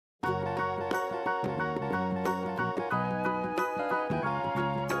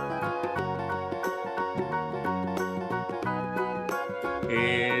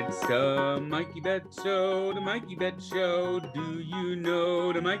It's the MikeyBets Show, the MikeyBets Show. Do you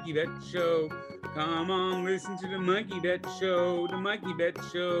know the MikeyBets Show? Come on, listen to the MikeyBets Show, the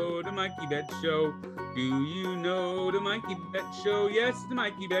MikeyBets Show, the MikeyBets Show. Do you know the MikeyBets Show? Yes, the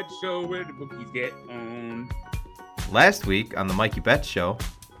MikeyBets Show, where the bookies get owned. Last week on the MikeyBets Show.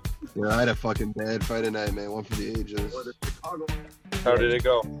 Yeah, I had a fucking bad Friday night, man. One for the ages. How did it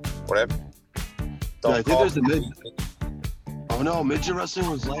go? What happened? Yeah, I think there's the mid. Oh no, midget wrestling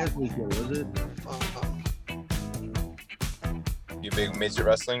was last weekend, was it? You big midget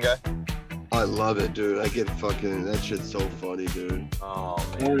wrestling guy? I love it, dude. I get fucking that shit's so funny, dude. Oh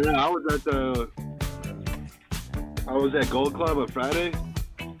Oh man. yeah, I was at Gold Club on Friday.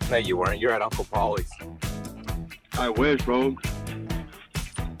 No, you weren't. You're at Uncle Paulie's. I wish, bro.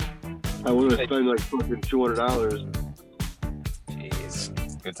 I would have spent like fucking $200.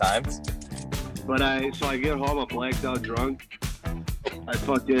 Jeez. Good times. But I get home, I'm blacked out drunk. I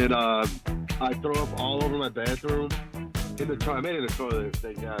fucking I throw up all over my bathroom. In the toilet. I made it in the toilet,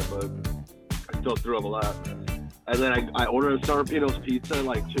 thank God, but I still threw up a lot. And then I ordered a Sarpino's pizza at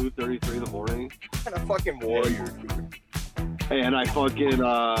like 2:33 in the morning. What kind of fucking warrior, dude? And I fucking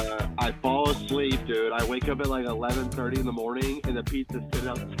I fall asleep, dude. I wake up at like 11:30 in the morning and the pizza's sitting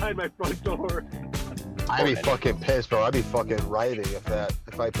outside my front door. I'd be fucking pissed, bro. I'd be fucking writhing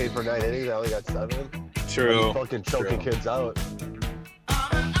if I paid for 9 innings, I only got 7. True. I'd be fucking choking kids out.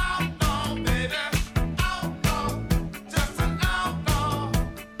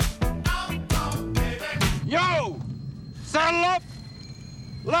 Yo! Saddle up!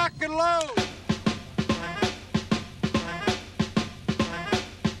 Lock and load!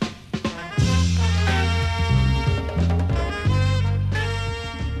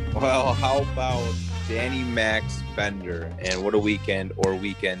 Well, how about Danny Max Bender? And what a weekend or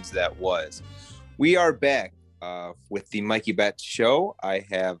weekends that was. We are back with the MikeyBets Show. I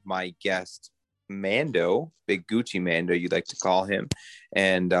have my guest, Mando, Big Gucci Mando, you'd like to call him.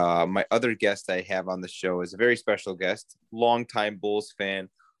 And my other guest I have on the show is a very special guest, longtime Bulls fan,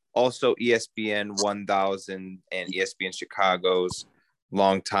 also ESPN 1000 and ESPN Chicago's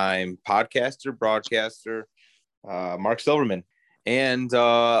longtime podcaster, broadcaster, Marc Silverman. And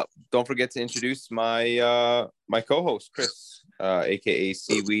don't forget to introduce my my co-host, Chris, a.k.a.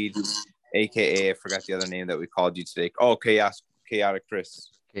 Seaweed, a.k.a. I forgot the other name that we called you today. Oh, Chaotic Chris.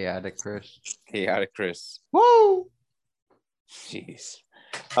 Chaotic Chris. Woo! Jeez.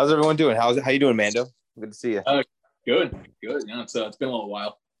 How's everyone doing? How you doing, Mando? Good to see you. Good. You know, it's been a little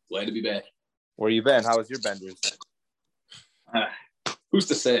while. Glad to be back. Where you been? How was your benders? Who's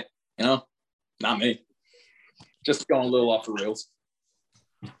to say? You know, not me. Just going a little off the rails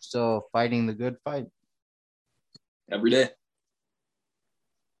So fighting the good fight. every day.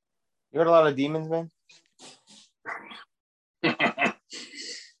 You got a lot of demons, man?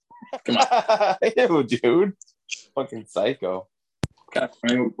 Come on. Ew, dude. Fucking psycho.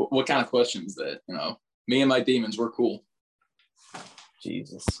 What kind of question is that? You know, me and my demons, we're cool.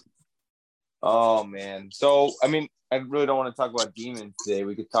 Jesus. Oh, man. So, I mean, I really don't want to talk about demons today.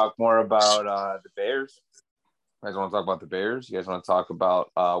 We could talk more about the Bears. You guys want to talk about the Bears? You guys want to talk about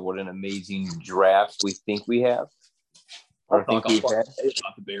what an amazing draft we think we have? I'll talk all fucking day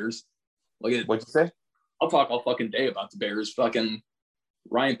about the Bears. Look at What'd you say? I'll talk all fucking day about the Bears. Fucking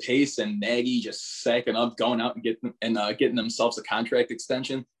Ryan Pace and Nagy just sacking up, going out and getting themselves a contract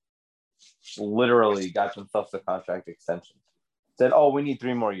extension. Literally got themselves a contract extension. Said, oh, we need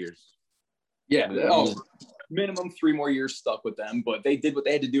 3 more years. Yeah, minimum 3 more years stuck with them, but they did what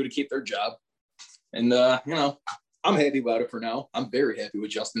they had to do to keep their job. And, you know, I'm happy about it for now. I'm very happy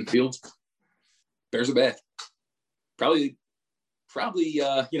with Justin Fields. Bears are back. Probably,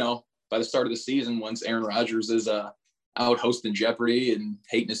 you know, by the start of the season, once Aaron Rodgers is out hosting Jeopardy and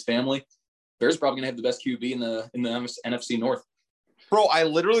hating his family, Bears are probably going to have the best QB in the NFC North. Bro, I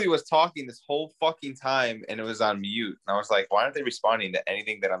literally was talking this whole fucking time, and it was on mute. And I was like, why aren't they responding to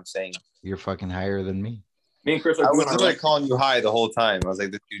anything that I'm saying? You're fucking higher than me. Me and Chris I are was doing literally calling you high the whole time. I was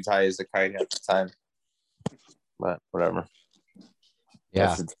like, this dude's high as a kite half the time. But whatever.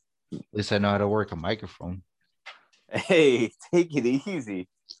 Yeah. At least I know how to work a microphone. Hey, take it easy.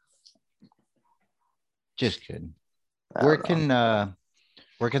 Just kidding. Where can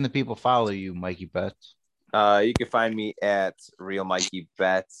the people follow you, MikeyBets? You can find me at Real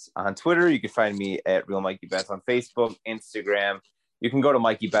MikeyBets on Twitter. You can find me at Real MikeyBets on Facebook, Instagram. You can go to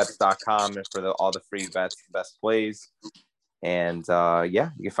MikeyBets.com for all the free bets, the best plays. And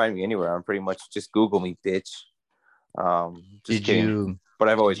yeah, you can find me anywhere. I'm pretty much just Google me, bitch. Just kidding. But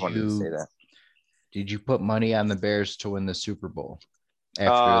I've always wanted to say that. Did you put money on the Bears to win the Super Bowl I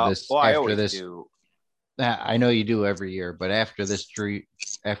always do. I know you do every year, but after this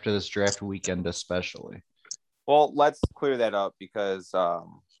draft weekend especially. Well, let's clear that up because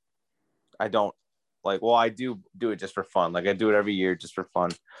I don't I do it just for fun. Like I do it every year just for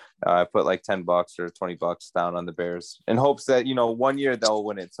fun. I put like $10 or $20 down on the Bears in hopes that, 1 year they'll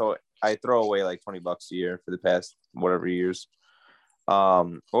win it. So I throw away like $20 a year for the past whatever years.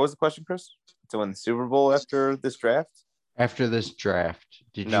 What was the question, Chris? To win the Super Bowl after this draft? After this draft,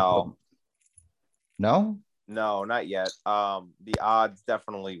 No, not yet. The odds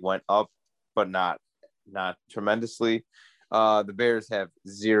definitely went up, but not tremendously. The Bears have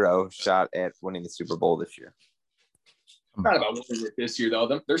 0 shot at winning the Super Bowl this year. Not about winning it this year,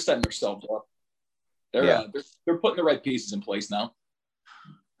 though. They're setting themselves up. They're putting the right pieces in place now.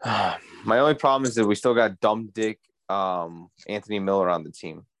 My only problem is that we still got dumb dick Anthony Miller on the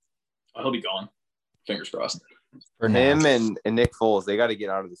team. Oh, he'll be gone. Fingers crossed. For him and Nick Foles, they got to get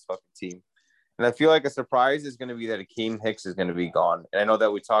out of this fucking team. And I feel like a surprise is going to be that Akeem Hicks is going to be gone. And I know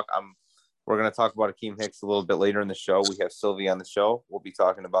that we're going to talk about Akeem Hicks a little bit later in the show. We have Silvy on the show. We'll be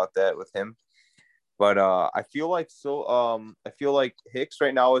talking about that with him. But I feel like Hicks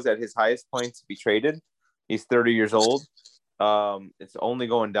right now is at his highest point to be traded. He's 30 years old. It's only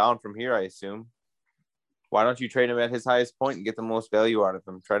going down from here, I assume. Why don't you trade him at his highest point and get the most value out of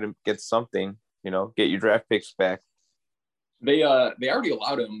him? Try to get something, get your draft picks back. They already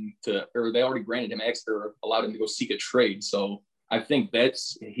allowed him to, or they already granted him extra, allowed him to go seek a trade. So I think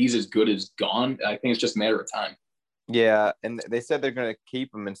he's as good as gone. I think it's just a matter of time. Yeah, and they said they're going to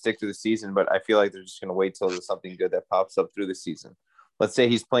keep him and stick to the season, but I feel like they're just going to wait till there's something good that pops up through the season. Let's say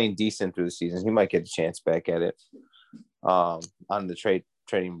he's playing decent through the season. He might get a chance back at it on the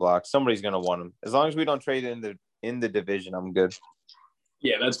trading block. Somebody's going to want him. As long as we don't trade in the division, I'm good.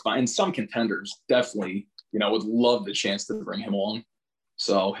 Yeah, that's fine. Some contenders definitely, would love the chance to bring him along.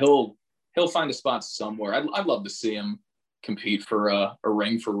 So he'll find a spot somewhere. I'd love to see him compete for a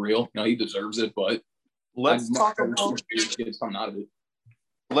ring for real. He deserves it, but let's talk a little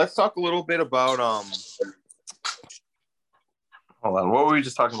bit about hold on, what were we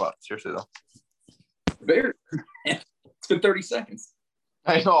just talking about? Seriously though. Bear. It's been 30 seconds.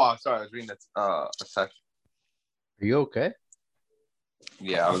 I know. I'm sorry. I was reading a text. Are you okay?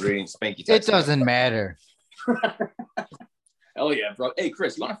 Yeah, I was reading Spanky text. It doesn't matter. Hell yeah, bro. Hey,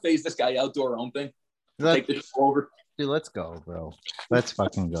 Chris, you want to phase this guy outdoor home thing? Take this over. Dude, let's go, bro. Let's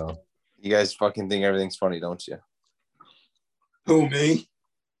fucking go. You guys fucking think everything's funny, don't you? Who, me?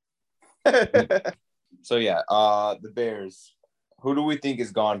 So yeah, the Bears. Who do we think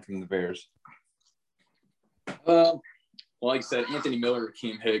is gone from the Bears? Well, like I said, Anthony Miller,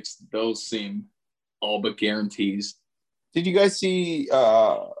 Akeem Hicks, those seem all but guarantees. Did you guys see?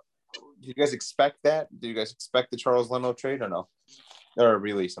 Did you guys expect that? Did you guys expect the Charles Leno trade or no? Or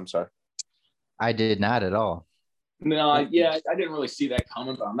release? I'm sorry. I did not at all. No, I didn't really see that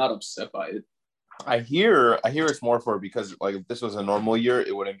coming, but I'm not upset by it. I hear it's more for because like if this was a normal year,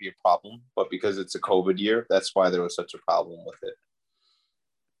 it wouldn't be a problem, but because it's a COVID year, that's why there was such a problem with it.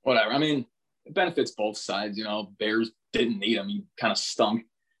 Whatever. I mean, it benefits both sides. Bears didn't need him. He kind of stunk.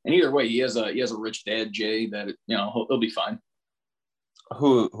 And either way, he has a rich dad, Jay, that he'll be fine.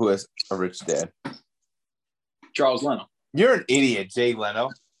 Who has a rich dad? Charles Leno. You're an idiot, Jay Leno.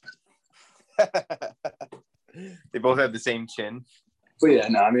 They both have the same chin. But yeah,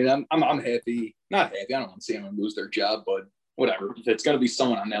 no, I mean, I'm happy. Not happy. I don't want to see anyone lose their job, but whatever. If it's gonna be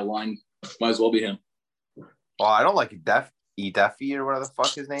someone on that line, might as well be him. Well, I don't like Duffy or whatever the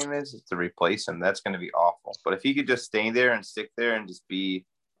fuck his name is to replace him. That's gonna be awful. But if he could just stay there and stick there and just be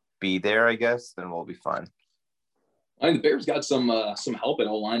there, I guess, then we'll be fine. I mean, the Bears got some help at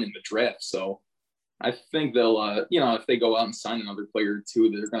O-line in the draft, so I think they'll, if they go out and sign another player or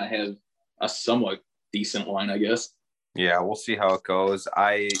two, they're going to have a somewhat decent line, I guess. Yeah, we'll see how it goes.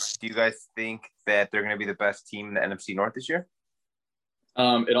 Do you guys think that they're going to be the best team in the NFC North this year?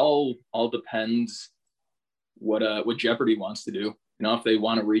 It all depends what Jeopardy wants to do. If they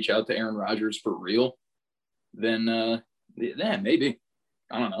want to reach out to Aaron Rodgers for real, then maybe.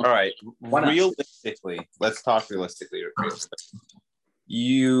 I don't know. All right. Realistically, let's talk realistically.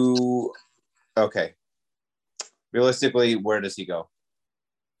 Okay. Realistically, where does he go?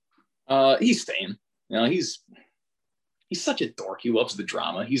 He's staying. He's such a dork. He loves the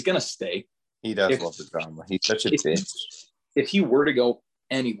drama. He's gonna stay. He does love the drama. He's such a bitch. If he were to go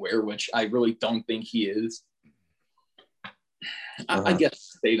anywhere, which I really don't think he is, I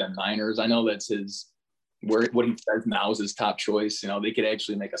guess stay the Niners. I know that's what he says now is his top choice. They could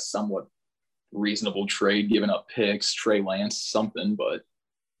actually make a somewhat reasonable trade, giving up picks, Trey Lance, something. But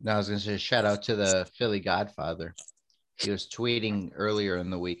no, I was gonna say shout out to the Philly Godfather. he was tweeting earlier in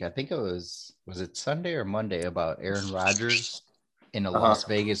the week. I think it was it Sunday or Monday about Aaron Rodgers in a Las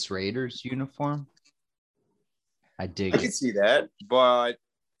Vegas Raiders uniform. I dig I it. can see that, but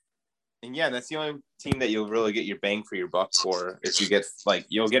and yeah, that's the only team that you'll really get your bang for your buck for if you get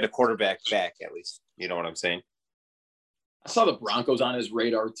you'll get a quarterback back at least. You know what I'm saying? I saw the Broncos on his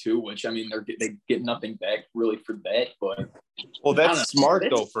radar too, which I mean they get nothing back really for that, but well, that's smart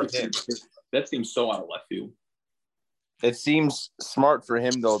though for him. That seems so out of left field. It seems smart for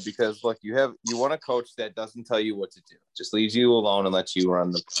him though because look, you want a coach that doesn't tell you what to do, just leaves you alone and lets you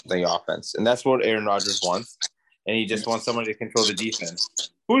run the offense, and that's what Aaron Rodgers wants. And he just wants somebody to control the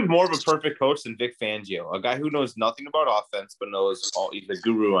defense. Who's more of a perfect coach than Vic Fangio? A guy who knows nothing about offense but knows he's a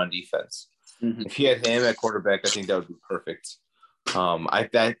guru on defense. Mm-hmm. If he had him at quarterback, I think that would be perfect.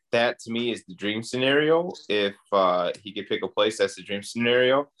 That to me is the dream scenario. If he could pick a place, that's the dream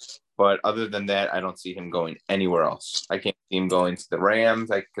scenario. But other than that, I don't see him going anywhere else. I can't see him going to the Rams,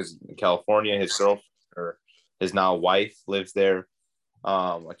 because in California, his girlfriend or his now wife lives there.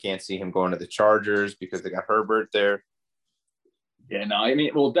 I can't see him going to the Chargers because they got Herbert there. Yeah, no, I mean,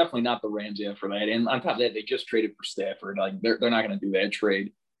 well, definitely not the Rams yet for that. And on top of that, they just traded for Stafford. Like they're not going to do that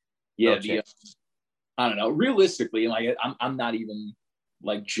trade. Yeah, I don't know. Realistically, I'm not even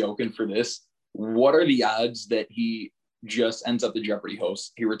joking for this. What are the odds that he just ends up the Jeopardy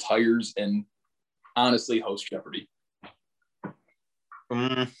host? He retires and honestly hosts Jeopardy.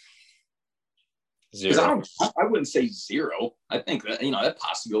 Zero. I wouldn't say zero. I think that that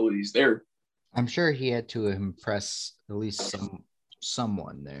possibility is there. I'm sure he had to impress at least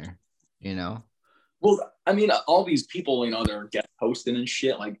someone there. Well, I mean, all these people, they're guest hosting and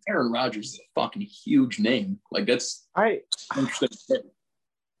shit. Like Aaron Rodgers is a fucking huge name. That's interesting.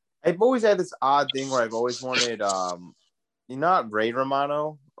 I've always had this odd thing where I've always wanted, not Ray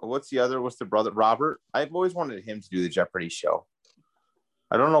Romano. What's the brother? Robert. I've always wanted him to do the Jeopardy show.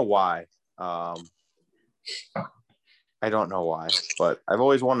 I don't know why. I don't know why, but I've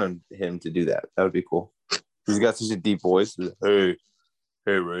always wanted him to do that. That would be cool. He's got such a deep voice. Hey,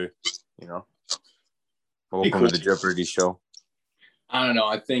 Ray. Welcome to the Jeopardy show. I don't know.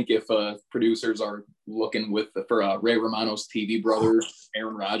 I think if producers are looking for Ray Romano's TV brother,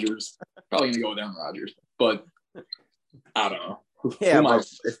 Aaron Rodgers, probably gonna go with Aaron Rodgers. But I don't know. Yeah, but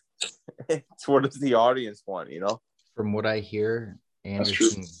it's what does the audience want? From what I hear,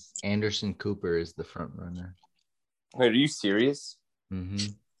 Anderson Cooper is the front runner. Wait, are you serious?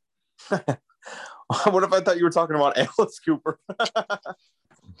 Mm-hmm. What if I thought you were talking about Alice Cooper?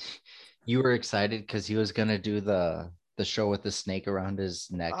 You were excited because he was gonna do the show with the snake around his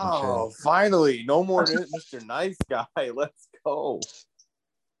neck. Oh, finally! No more Mr. Nice Guy. Let's go.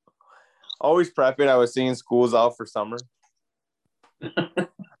 Always prepping. I was seeing School's Out for Summer.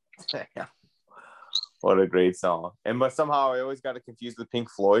 What a great song! But somehow I always got it confused with Pink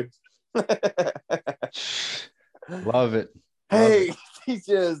Floyd. Love it. Hey,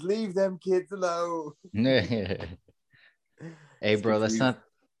 teachers, leave them kids alone. Hey, bro,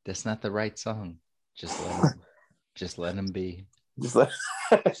 that's not the right song. Just let him be. Just let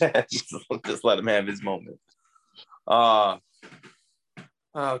him have his moment.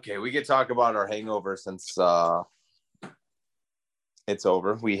 Okay, we could talk about our hangover since it's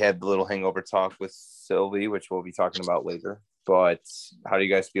over. We had the little hangover talk with Silvy, which we'll be talking about later. But how do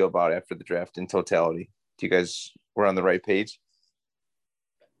you guys feel about after the draft in totality? Do you guys were on the right page?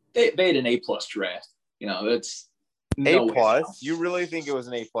 They had an A+ draft. That's no A+. You really think it was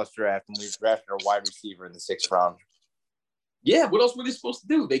an A+ draft when we drafted our wide receiver in the 6th round? Yeah. What else were they supposed to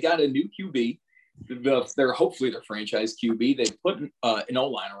do? They got a new QB. They're hopefully their franchise QB. They put an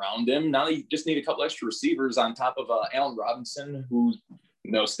O-line around him. Now they just need a couple extra receivers on top of Allen Robinson, who's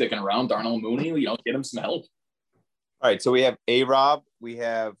sticking around. Darnell Mooney, get him some help. All right, so we have A-Rob. We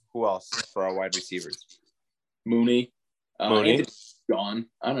have who else for our wide receivers? Mooney. Mooney. Gone.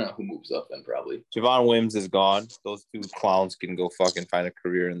 I don't know who moves up then. Probably Javon Wims is gone. Those two clowns can go fucking find a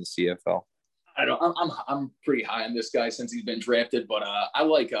career in the CFL. I'm pretty high on this guy since he's been drafted, but I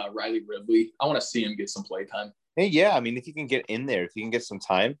like Riley Ridley. I want to see him get some play time. Hey, yeah, I mean, if he can get in there, if he can get some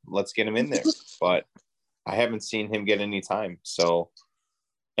time, let's get him in there. But I haven't seen him get any time. So,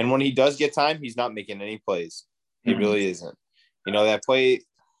 and when he does get time, he's not making any plays. He really isn't. That play.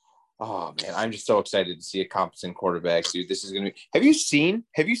 Oh man, I'm just so excited to see a competent quarterback, dude. This is gonna be. Have you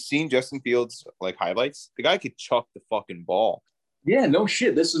seen Justin Fields highlights? The guy could chuck the fucking ball. Yeah, no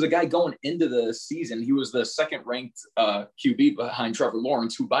shit. This was a guy going into the season. He was the 2nd-ranked QB behind Trevor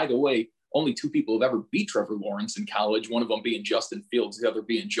Lawrence, who, by the way, only 2 people have ever beat Trevor Lawrence in college. One of them being Justin Fields, the other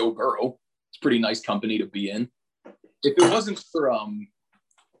being Joe Burrow. It's pretty nice company to be in. If it wasn't for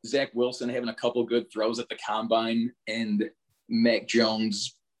Zach Wilson having a couple good throws at the combine and Mac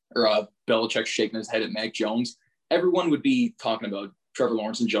Jones or Belichick shaking his head at Mac Jones, everyone would be talking about Trevor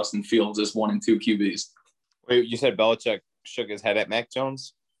Lawrence and Justin Fields as 1 and 2 QBs. Wait, you said Belichick shook his head at Mac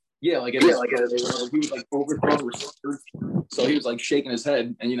Jones? Yeah, he was like overthrowing receivers. So he was like shaking his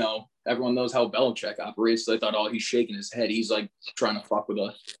head, and everyone knows how Belichick operates. So they thought, oh, he's shaking his head. He's like trying to fuck with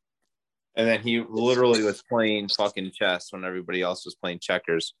us. And then he literally was playing fucking chess when everybody else was playing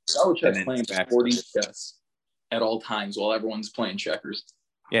checkers. Belichick's playing sporting chess at all times while everyone's playing checkers.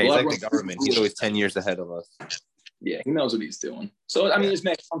 Yeah, he's like the government. He's always 10 years ahead of us. Yeah, he knows what he's doing. So, I mean, is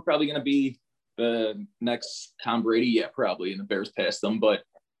Mac Jones probably going to be the next Tom Brady? Yeah, probably. And the Bears passed them, but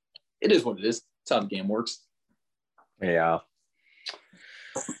it is what it is. That's how the game works. Yeah.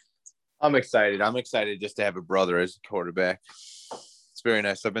 I'm excited. I'm excited just to have a brother as a quarterback. It's very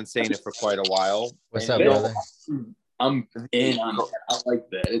nice. I've been saying it for quite a while. What's up, brother? I'm in on that. I like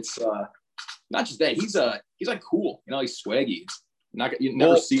that. It's not just that. He's like cool. He's swaggy. You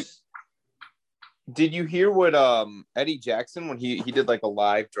never see. Did you hear what Eddie Jackson, when he did like a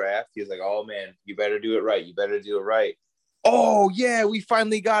live draft, he was like, oh man, you better do it right. You better do it right. Oh yeah, we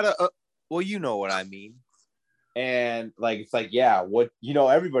finally got well, you know what I mean. And like, it's like, yeah, what,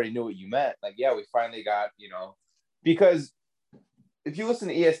 everybody knew what you meant. Like, yeah, we finally got, because if you listen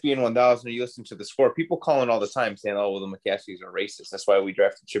to ESPN 1000 or you listen to The Score, people calling all the time saying, oh, well, the McCaskies are racist. That's why we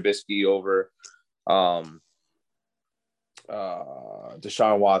drafted Trubisky over Deshaun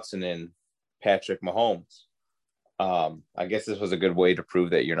Watson and Patrick Mahomes. I guess this was a good way to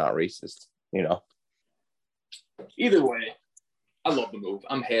prove that you're not racist, Either way, I love the move.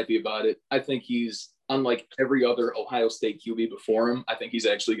 I'm happy about it. I think he's, unlike every other Ohio State QB before him, I think he's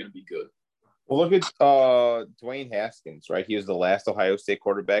actually going to be good. Well, look at Dwayne Haskins, right? He was the last Ohio State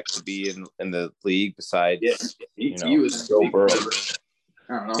quarterback to be in the league besides, he was Joe Burrow.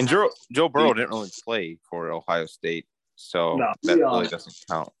 I don't know. And Joe Burrow didn't really play for Ohio State, so that really doesn't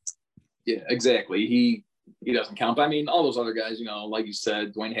count. Yeah, exactly. He doesn't count. But I mean, all those other guys, like you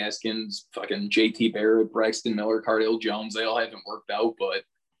said, Dwayne Haskins, fucking JT Barrett, Braxton Miller, Cardale Jones, they all haven't worked out, but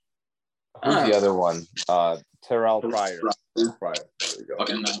who's the other one? Terrell Pryor. There we go.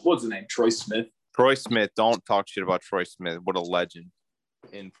 Fucking, what's his name? Troy Smith. Troy Smith. Don't talk shit about Troy Smith. What a legend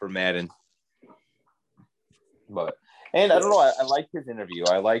in for Madden. And I don't know. I like his interview.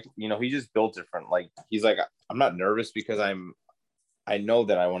 I like, he just built different. Like, he's like, I'm not nervous because I know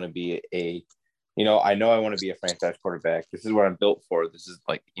that I want to be I want to be a franchise quarterback. This is what I'm built for. This is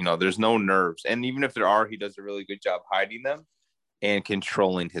like, there's no nerves. And even if there are, he does a really good job hiding them and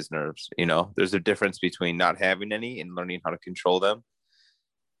controlling his nerves. There's a difference between not having any and learning how to control them.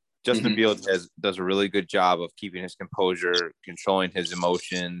 Justin Fields does a really good job of keeping his composure, controlling his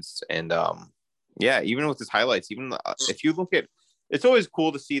emotions. And even with his highlights, even if you look at, it's always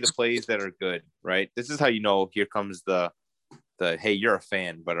cool to see the plays that are good, right? This is how here comes the hey, you're a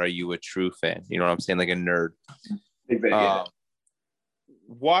fan, but are you a true fan? You know what I'm saying? Like a nerd.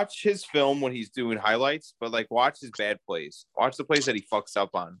 Watch his film when he's doing highlights, but like watch his bad plays. Watch the plays that he fucks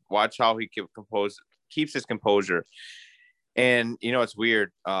up on. Watch how he keeps his composure. And it's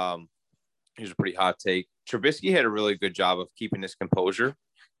weird. Here's a pretty hot take. Trubisky had a really good job of keeping his composure,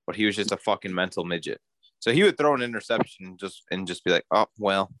 but he was just a fucking mental midget. So he would throw an interception and just be like, oh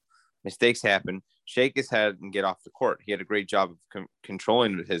well, mistakes happen. Shake his head and get off the court. He had a great job of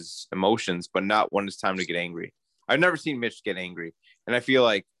controlling his emotions, but not when it's time to get angry. I've never seen Mitch get angry. And I feel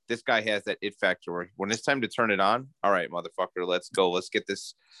like this guy has that it factor where when it's time to turn it on, all right, motherfucker, let's go. Let's get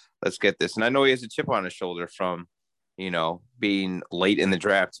this. And I know he has a chip on his shoulder from, being late in the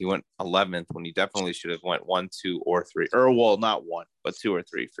draft. He went 11th when he definitely should have went 1, 2, or 3. Or, well, not 1, but 2 or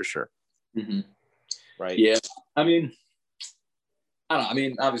 3 for sure. Mm-hmm. Right? Yeah. I mean, I don't know. I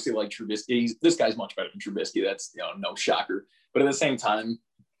mean, obviously, like Trubisky, this guy's much better than Trubisky. That's, no shocker. But at the same time,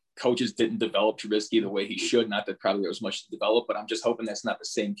 coaches didn't develop Trubisky the way he should. Not that probably there was much to develop, but I'm just hoping that's not the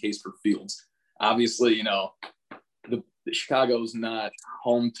same case for Fields. Obviously, the Chicago's not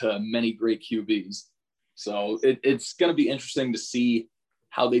home to many great QBs. So it's going to be interesting to see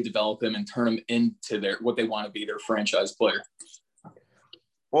how they develop him and turn him into what they want to be, their franchise player.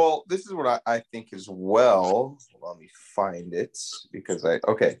 Well, this is what I think as well. Let me find it because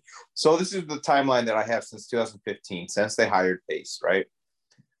so this is the timeline that I have since 2015, since they hired Pace, right?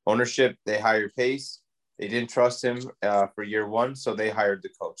 Ownership, they hired Pace. They didn't trust him for year 1, so they hired the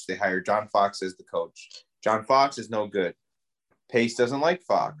coach. They hired John Fox as the coach. John Fox is no good. Pace doesn't like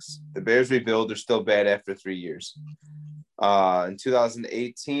Fox. The Bears rebuild. They're still bad after 3 years. In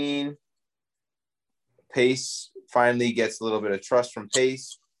 2018, Pace finally gets a little bit of trust from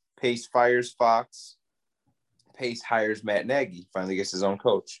Pace. Pace fires Fox. Pace hires Matt Nagy, finally gets his own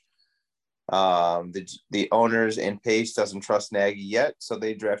coach. The owners and Pace doesn't trust Nagy yet, so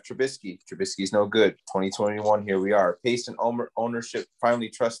they draft Trubisky. Trubisky's no good. 2021, here we are. Pace and ownership finally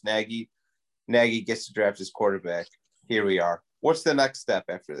trust Nagy. Nagy gets to draft his quarterback. Here we are. What's the next step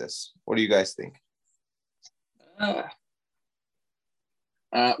after this? What do you guys think? Well,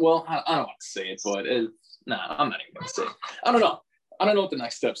 I don't want to say it, but I'm not even going to say it. I don't know. I don't know what the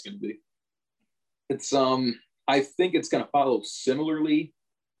next step's going to be. It's I think it's going to follow similarly,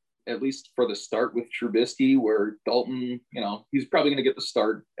 at least for the start with Trubisky, where Dalton, he's probably going to get the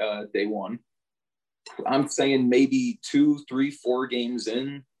start day one. I'm saying maybe 2, 3, 4 games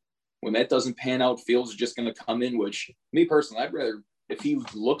in, when that doesn't pan out, Fields is just going to come in, which me personally, I'd rather, if he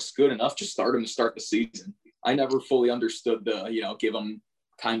looks good enough, just start him to start the season. I never fully understood give him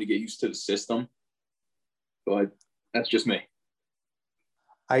time to get used to the system, but that's just me.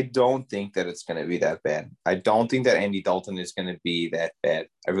 I don't think that it's going to be that bad. I don't think that Andy Dalton is going to be that bad.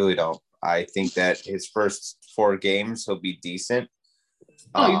 I really don't. I think that his first 4 games, he'll be decent.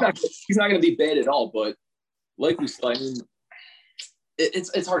 No, he's not going to be bad at all, but like we said, I mean,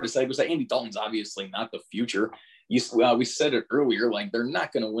 it's hard to say because Andy Dalton's obviously not the future. We said it earlier, like they're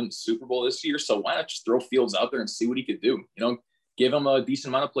not going to win the Super Bowl this year, so why not just throw Fields out there and see what he could do? Give him a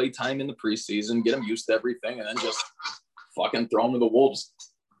decent amount of play time in the preseason, get him used to everything, and then just fucking throw him to the Wolves.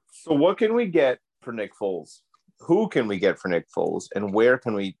 So what can we get for Nick Foles? Who can we get for Nick Foles, and where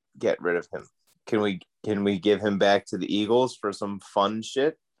can we get rid of him? Can we give him back to the Eagles for some fun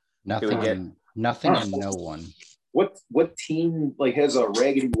shit? Nothing and no one. What team has a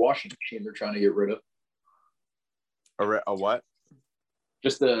raggedy washing machine they're trying to get rid of? A what?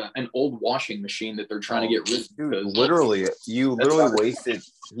 Just an old washing machine that they're trying to get rid of. Dude, literally wasted.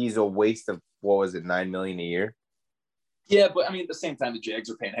 He's a waste of, what was it, $9 million a year? Yeah, but I mean, at the same time, the Jags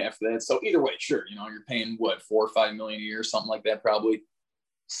are paying half of that. So either way, sure, you're paying what, $4 or $5 million a year, something like that, probably.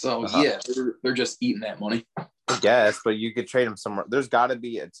 So yeah, they're just eating that money. I guess, but you could trade him somewhere. There's got to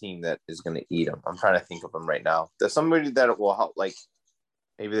be a team that is going to eat him. I'm trying to think of them right now. There's somebody that will help, like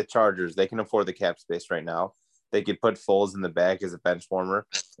maybe the Chargers. They can afford the cap space right now. They could put Foles in the back as a bench warmer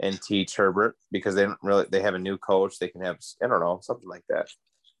and teach Herbert because they have a new coach. They can have, I don't know, something like that.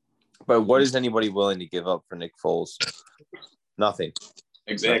 But what is anybody willing to give up for Nick Foles? Nothing.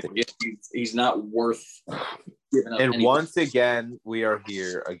 Exactly. Nothing. He's not worth giving up. And anything. Once again, we are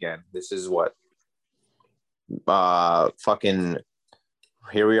here again. This is what?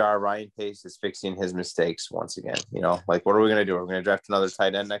 Here we are. Ryan Pace is fixing his mistakes once again. What are we going to do? We're going to draft another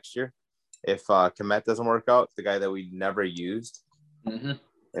tight end next year. If Kmet doesn't work out, the guy that we never used. Mm-hmm.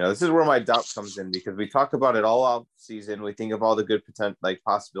 This is where my doubt comes in because we talk about it all off season. We think of all the good potential,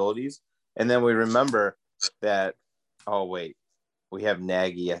 possibilities, and then we remember that, oh wait, we have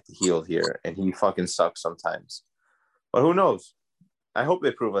Nagy at the heel here, and he fucking sucks sometimes. But who knows? I hope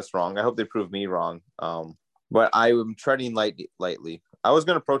they prove us wrong. I hope they prove me wrong. But I am treading lightly. I was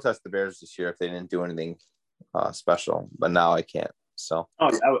going to protest the Bears this year if they didn't do anything special, but now I can't. So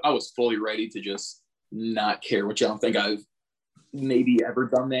I was fully ready to just not care, which I don't think I've maybe ever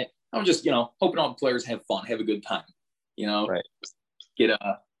done that. I'm just, hoping all the players have fun, have a good time, right.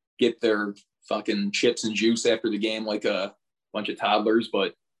 Get their fucking chips and juice after the game like a bunch of toddlers.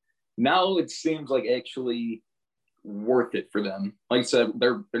 But now it seems like actually worth it for them. Like I said,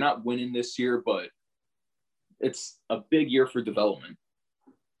 they're not winning this year, but it's a big year for development.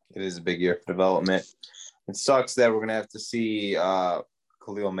 It is a big year for development. It sucks that we're going to have to see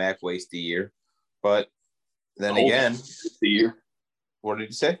Khalil Mack waste a year. But then again, the year. What did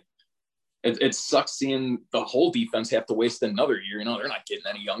you say? It sucks seeing the whole defense have to waste another year. They're not getting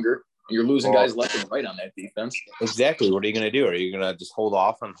any younger. You're losing guys left and right on that defense. Exactly. What are you going to do? Are you going to just hold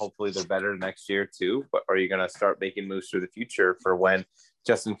off and hopefully they're better next year too? But are you going to start making moves for the future for when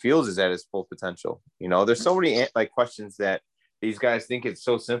Justin Fields is at his full potential? There's so many questions that these guys think it's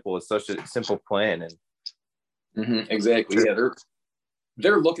so simple. It's such a simple plan. And exactly. Yeah,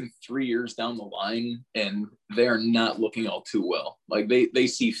 they're looking 3 years down the line, and they're not looking all too well. They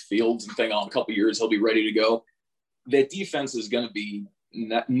see Fields and think, in a couple of years he'll be ready to go. That defense is going to be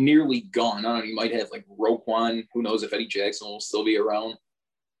not nearly gone. I don't know. You might have Roquan. Who knows if Eddie Jackson will still be around?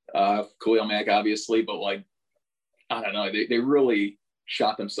 Khalil Mack, obviously, but I don't know. They really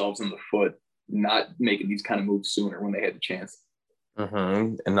shot themselves in the foot not making these kind of moves sooner when they had the chance.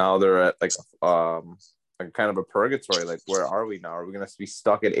 And now they're at kind of a purgatory. Where are we now? Are we going to be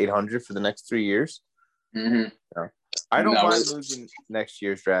stuck at 800 for the next 3 years? Mm-hmm. No. I don't mind losing next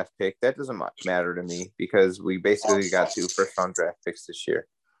year's draft pick. That doesn't matter to me because we basically got 2 first-round draft picks this year.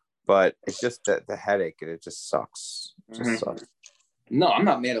 But it's just the headache, and it just sucks. It just sucks. No, I'm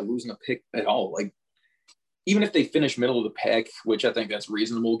not mad at losing a pick at all. even if they finish middle of the pack, which I think that's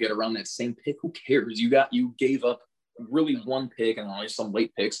reasonable, get around that same pick, who cares? You gave up really one pick and only some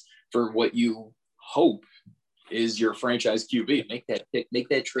late picks for what you hope is your franchise QB. Make that pick, make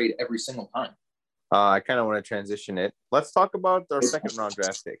that trade every single time. I kind of want to transition it. Let's talk about our second round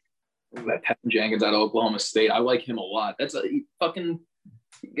draft pick. That Tevin Jenkins out of Oklahoma State. I like him a lot. That's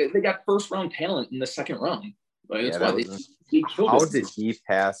they got first round talent in the second round. Like, that's why they killed How him. did he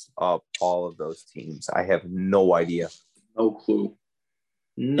pass up all of those teams? I have no idea. No clue.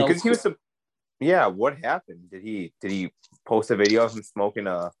 Because he was what happened? Did he post a video of him smoking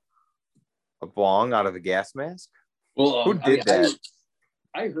a bong out of a gas mask? Well, who did that?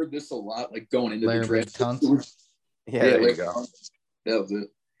 I heard this a lot, like going into Larry the draft. Tunsil. Yeah, there you go. That was it.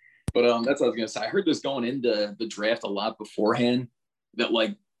 But that's what I was gonna say. I heard this going into the draft a lot beforehand. That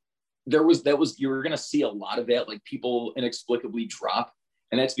like you were gonna see a lot of that, like people inexplicably drop,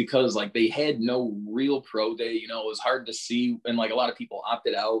 and that's because like they had no real pro day. You know, it was hard to see, and like a lot of people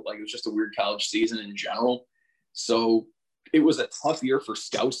opted out. Like it was just a weird college season in general. So it was a tough year for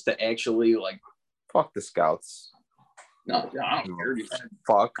scouts to actually like. Fuck the scouts. No, I don't care.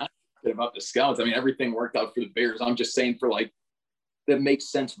 Fuck about the scouts. I mean, everything worked out for the Bears. I'm just saying for like that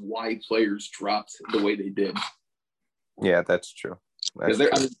makes sense why players dropped the way they did. Yeah, that's true.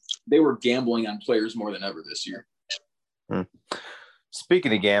 Because they were gambling on players more than ever this year.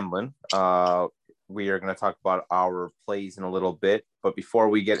 Speaking of gambling, we are going to talk about our plays in a little bit. But before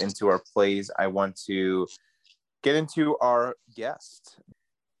we get into our plays, I want to get into our guest.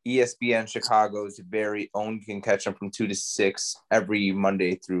 ESPN Chicago's very own. You can catch him from 2 to 6 every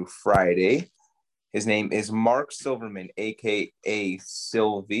Monday through Friday. His name is Marc Silverman, a.k.a.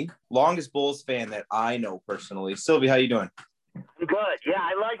 Silvy. Longest Bulls fan that I know personally. Silvy, how you doing? I'm good. Yeah,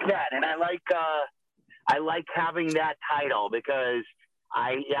 I like that. And I like having that title because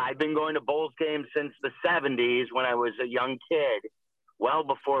I've been going to Bulls games since the 70s when I was a young kid, well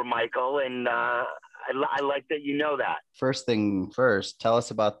before Michael. And I like that you know that. First thing first, tell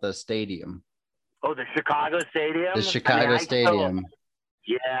us about the stadium. Oh, the Chicago Stadium? The Chicago Stadium.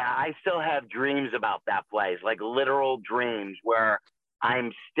 I still have dreams about that place, like literal dreams where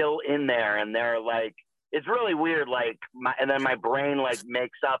I'm still in there and they're like, it's really weird. Like, and then my brain like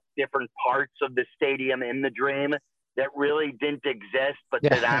makes up different parts of the stadium in the dream that really didn't exist, but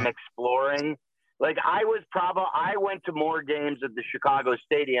that I'm exploring. Like I went to more games at the Chicago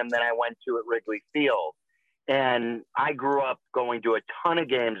Stadium than I went to at Wrigley Field. And I grew up going to a ton of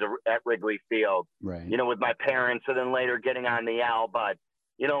games at Wrigley Field, right? You know, with my parents and then later getting on the L. But,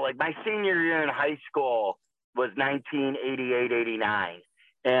 you know, like my senior year in high school was 1988-89.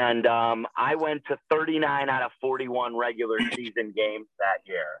 And I went to 39 out of 41 regular season games that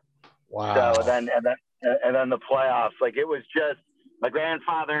year. Wow. So then the playoffs, like it was just my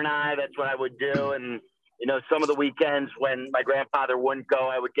grandfather and I, that's what I would do. And, you know, some of the weekends when my grandfather wouldn't go,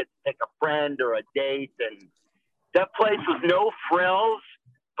 I would get to pick a friend or a date. And that place was no frills,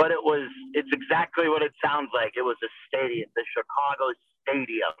 but it's exactly what it sounds like. It was a stadium, the Chicago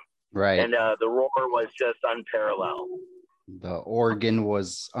Stadium. Right. And the roar was just unparalleled. The organ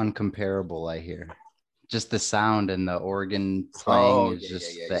was uncomparable, I hear. Just the sound and the organ playing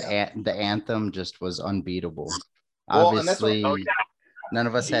the anthem just was unbeatable. Well, obviously, none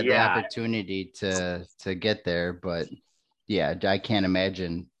of us had the opportunity to get there, but yeah, I can't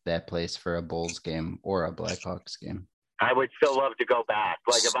imagine that place for a Bulls game or a Blackhawks game. I would still love to go back.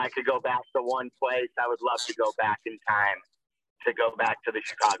 Like if I could go back to one place, I would love to go back in time to go back to the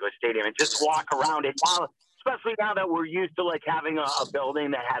Chicago Stadium and just walk around it. Now, especially now that we're used to like having a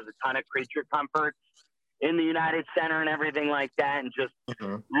building that has a ton of creature comforts in the United Center and everything like that, and just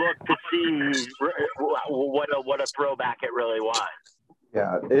look to see what a throwback it really was.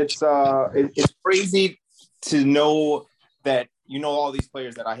 Yeah, it's crazy to know that you know all these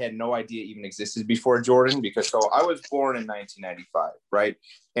players that I had no idea even existed before Jordan, because so I was born in 1995, right?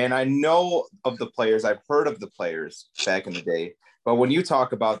 And I know of the players, I've heard of the players back in the day, but when you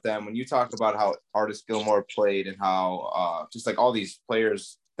talk about them, when you talk about how Artis Gilmore played and how just like all these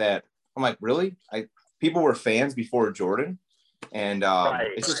players that I'm like, really? People were fans before Jordan. And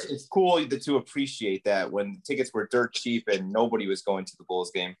it's cool to appreciate that when tickets were dirt cheap and nobody was going to the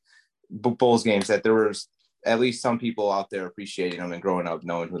Bulls games, that there was at least some people out there appreciating them and growing up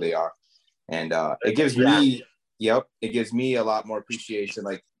knowing who they are. And it gives me a lot more appreciation.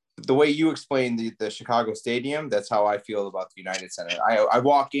 Like the way you explained the Chicago Stadium, that's how I feel about the United Center. I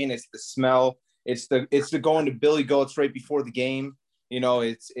walk in, it's the smell, it's the going to Billy Goats right before the game. You know,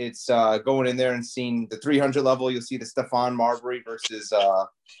 it's going in there and seeing the 300 level. You'll see the Stephon Marbury versus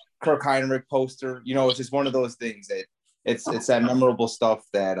Kirk Heinrich poster. You know, it's just one of those things that it's that memorable stuff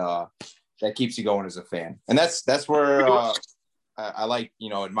that that keeps you going as a fan. And that's where I like,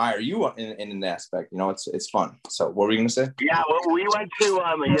 admire you in an aspect. It's fun. So what were you going to say? Yeah, well, we went to,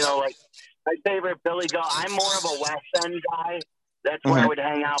 like my favorite Billy Goat. I'm more of a West End guy. That's where I would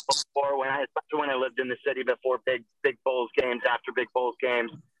hang out before, especially when I lived in the city, before big Bulls games, after big Bulls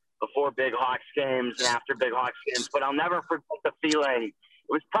games, before big Hawks games, and after big Hawks games. But I'll never forget the feeling.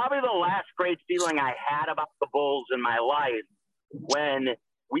 It was probably the last great feeling I had about the Bulls in my life when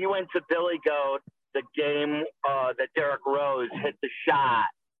we went to Billy Goat, the game that Derrick Rose hit the shot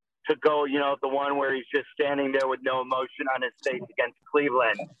to go, the one where he's just standing there with no emotion on his face against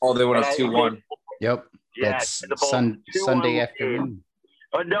Cleveland. Oh, they went up 2-1. Yep. Yeah, That's the Bulls, Sunday afternoon.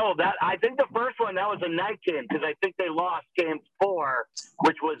 Oh, no, I think the first one, that was a night game because I think they lost game 4,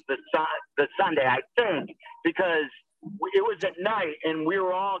 which was the Sunday, I think, because it was at night and we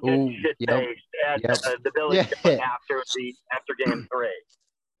were all getting shit-faced at the Billy Goat after game 3.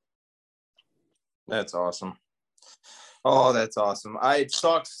 That's awesome. Oh, that's awesome. It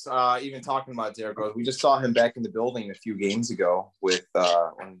sucks even talking about Derrick Rose. We just saw him back in the building a few games ago with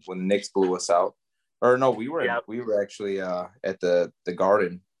when the Knicks blew us out. Or no, we were actually at the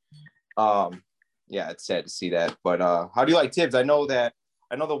Garden. Yeah, it's sad to see that. But how do you like Tibbs? I know the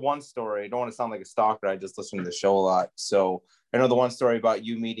one story. I don't want to sound like a stalker. I just listen to the show a lot. So I know the one story about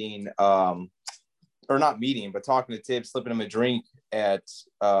you meeting, or not meeting, but talking to Tibbs, slipping him a drink at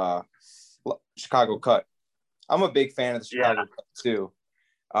Chicago Cut. I'm a big fan of the Chicago Cut too.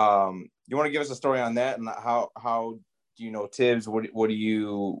 You want to give us a story on that and how do you know Tibbs? What do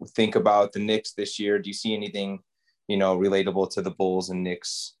you think about the Knicks this year? Do you see anything, relatable to the Bulls and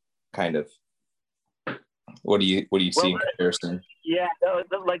Knicks kind of? What do you see in comparison? Yeah,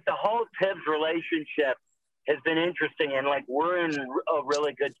 like the whole Tibbs relationship has been interesting, and like we're in a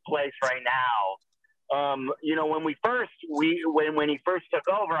really good place right now. When he first took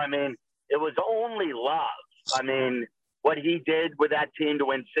over, I mean, it was only love. I mean, what he did with that team to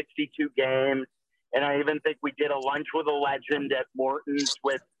win 62 games. And I even think we did a lunch with a legend at Morton's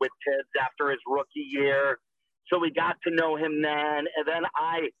with Tibbs after his rookie year. So we got to know him then. And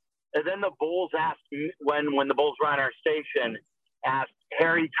then the Bulls asked me, when the Bulls were on our station, asked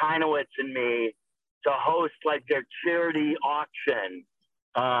Harry Tynowitz and me to host like their charity auction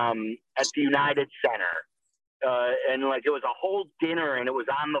at the United Center. And like it was a whole dinner and it was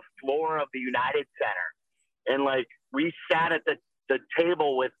on the floor of the United Center. And like we sat at the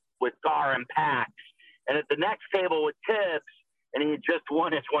table with Gar and Pax, and at the next table with Tibbs, and he had just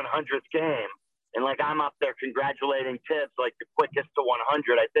won his 100th game. And like I'm up there congratulating Tibbs, like the quickest to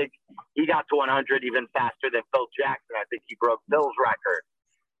 100. I think he got to 100 even faster than Phil Jackson. I think he broke Phil's record.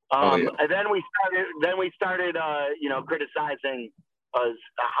 And then we started, criticizing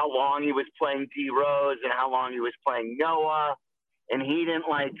how long he was playing D Rose and how long he was playing Noah, and he didn't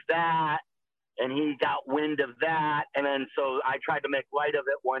like that. And he got wind of that. And then so I tried to make light of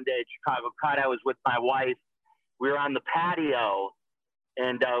it one day at Chicago Cut. I was with my wife. We were on the patio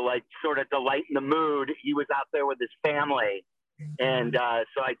and sort of to lighten the mood. He was out there with his family. And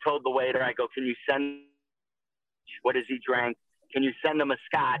so I told the waiter, I go, can you send, what does he drink? Can you send him a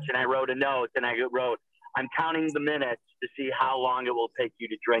scotch? And I wrote a note and I wrote, I'm counting the minutes to see how long it will take you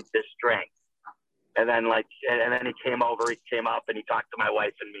to drink this drink. And then he came over, he came up and he talked to my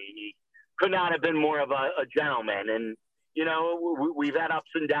wife and me. He could not have been more of a gentleman. And, we've had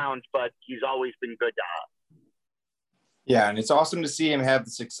ups and downs, but he's always been good to us. Yeah, and it's awesome to see him have the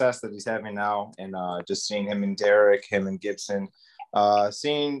success that he's having now. And just seeing him and Derek, him and Gibson,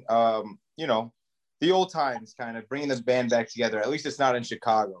 seeing, the old times kind of bringing the band back together. At least it's not in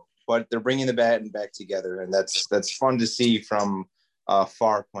Chicago, but they're bringing the band back together. And that's fun to see from a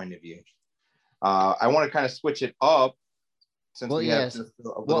far point of view. I want to kind of switch it up. Since we have just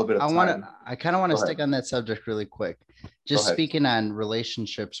a little bit of time. I kind of want to stick on that subject really quick. Just speaking on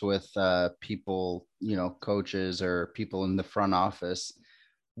relationships with people, coaches or people in the front office.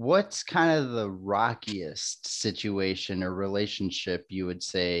 What's kind of the rockiest situation or relationship you would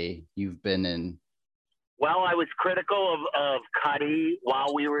say you've been in? Well, I was critical of Cuddy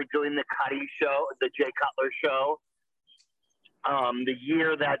while we were doing the Cuddy show, the Jay Cutler show. The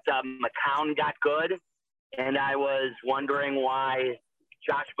year that McCown got good. And I was wondering why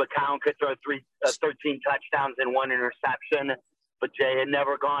Josh McCown could throw 13 touchdowns and 1 interception, but Jay had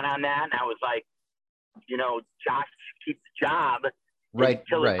never gone on that. And I was like, Josh keeps the job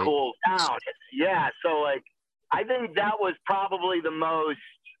until it cools down. Yeah, so I think that was probably the most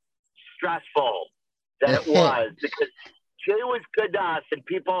stressful that it was because Jay was good to us and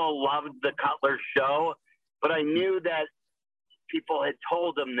people loved the Cutler show, but I knew that people had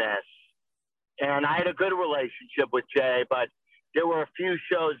told him this. And I had a good relationship with Jay, but there were a few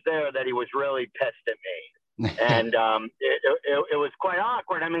shows there that he was really pissed at me. And it was quite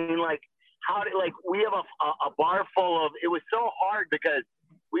awkward. I mean, like, we have a bar full of, it was so hard because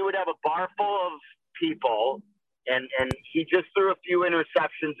we would have a bar full of people, and he just threw a few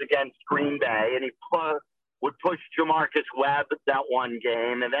interceptions against Green Bay, and he would push Jamarcus Webb that one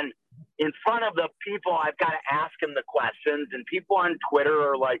game. And then in front of the people, I've got to ask him the questions, and people on Twitter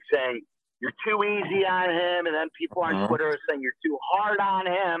are like saying, you're too easy on him. And then people on Twitter are saying you're too hard on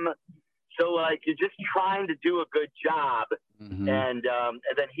him. So, like, you're just trying to do a good job. And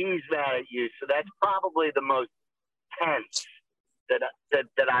then he's mad at you. So that's probably the most tense that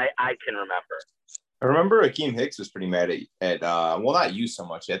I can remember. I remember Akeem Hicks was pretty mad at well, not you so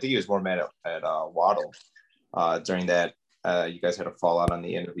much. I think he was more mad at Waddle during that. You guys had a fallout on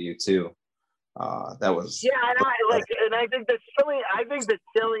the interview too. That was and I think the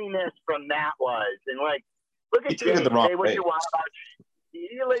silliness from that was, and like, look at you, say what you want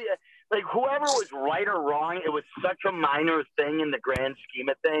about like whoever was right or wrong, it was such a minor thing in the grand scheme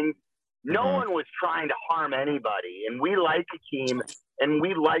of things. No one was trying to harm anybody, and we liked Akeem, and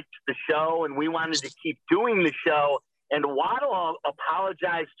we liked the show, and we wanted to keep doing the show. And Waddle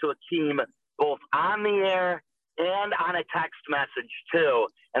apologized to Akeem both on the air and on a text message too,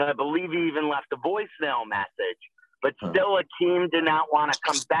 and I believe he even left a voicemail message. But still, Akeem did not want to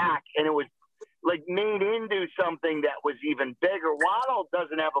come back, and it was like made into something that was even bigger. Waddle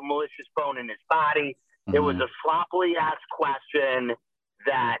doesn't have a malicious bone in his body. It was a sloppily asked question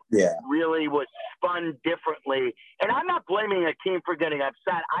that really was spun differently. And I'm not blaming Akeem for getting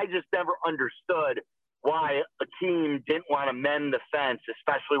upset. I just never understood why Akeem didn't want to mend the fence,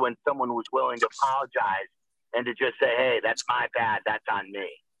 especially when someone was willing to apologize and to just say, hey, that's my bad, that's on me.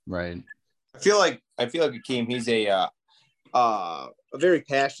 Right. I feel like Akeem, he's a very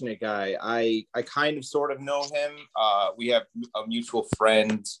passionate guy. I kind of sort of know him. We have a mutual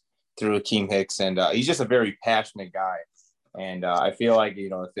friend through Akeem Hicks, and he's just a very passionate guy. And I feel like, you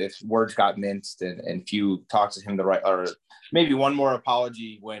know, if words got minced and few talks to him or maybe one more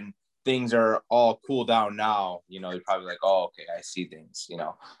apology when things are all cool down now, you know, you're probably like, oh, okay, I see things, you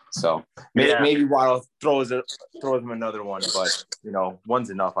know. So maybe Waddle throws him another one, but, you know, one's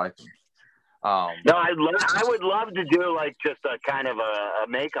enough, I think. No, I would love to do like just a kind of a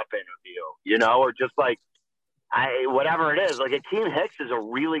makeup interview, you know, or just like whatever it is. Like Akeem Hicks is a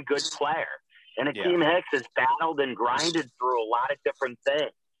really good player, and Akeem Hicks has battled and grinded through a lot of different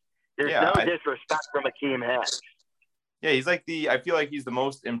things. There's no disrespect from Akeem Hicks. Yeah, I feel like he's the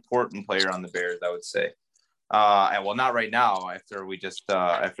most important player on the Bears, I would say. And well, not right now. After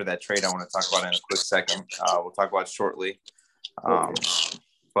that trade, I want to talk about it in a quick second. We'll talk about it shortly.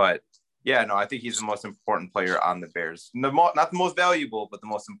 But yeah, no, I think he's the most important player on the Bears. Not the most valuable, but the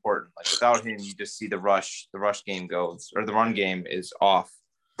most important. Like without him, you just see the rush game goes, or the run game is off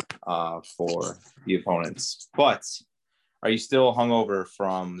for the opponents. But are you still hungover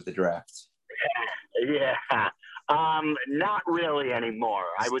from the draft? Yeah. Not really anymore.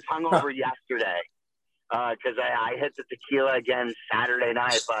 I was hungover yesterday because I hit the tequila again Saturday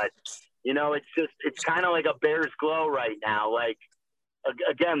night. But, you know, it's kind of like a Bears glow right now. Like,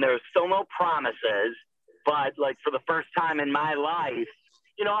 again, there's still no promises, but like for the first time in my life,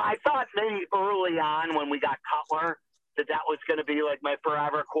 you know, I thought maybe early on when we got Cutler that was going to be like my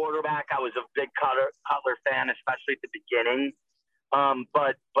forever quarterback. I was a big Cutler fan, especially at the beginning.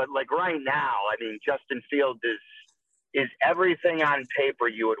 But like right now, I mean, Justin Fields is everything on paper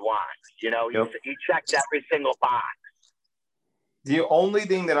you would want. You know, he checked every single box. The only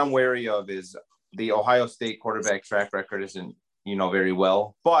thing that I'm wary of is the Ohio State quarterback track record isn't, you know, very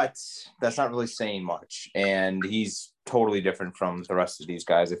well, but that's not really saying much. And he's totally different from the rest of these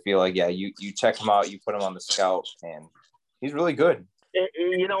guys. I feel like, you check him out, you put him on the scout, and he's really good.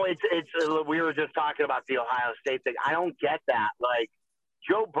 You know, it's we were just talking about the Ohio State thing. I don't get that. Like,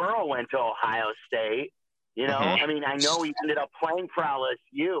 Joe Burrow went to Ohio State. You know, I mean, I know he ended up playing for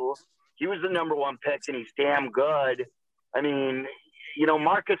LSU. He was the number one pick, and he's damn good. I mean, you know,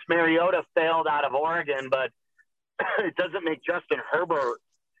 Marcus Mariota failed out of Oregon, but it doesn't make Justin Herbert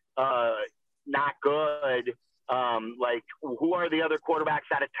not good. Like, who are the other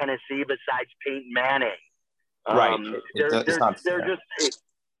quarterbacks out of Tennessee besides Peyton Manning? Right. They're just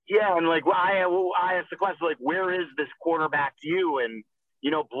and like, well, I asked the question, like, where is this quarterback you? And,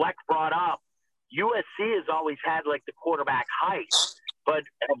 you know, Bleck brought up USC has always had like the quarterback height, but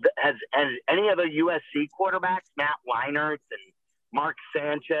has any other USC quarterbacks, Matt Leinart and Mark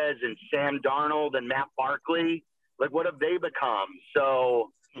Sanchez and Sam Darnold and Matt Barkley, like, what have they become?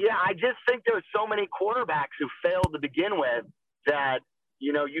 So, yeah, I just think there's so many quarterbacks who failed to begin with that,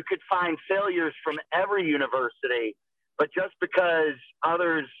 you know, you could find failures from every university. But just because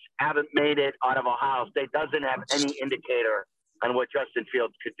others haven't made it out of Ohio State doesn't have any indicator on what Justin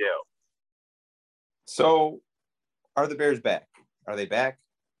Fields could do. So, are the Bears back? Are they back?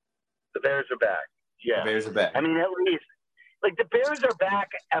 The Bears are back. Yeah. The Bears are back. I mean, at least, like, the Bears are back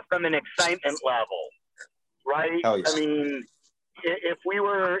from an excitement level, right? Hell yeah. I mean, if we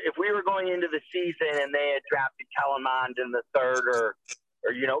were going into the season and they had drafted Kellen Mond in the third or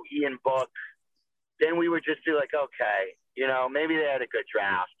Ian Book, then we would just be like, okay, maybe they had a good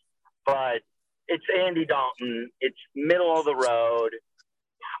draft. But it's Andy Dalton. It's middle of the road.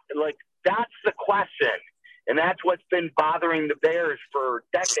 Like, that's the question. And that's what's been bothering the Bears for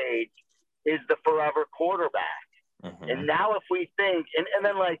decades is the forever quarterback. Mm-hmm. And now if we think – and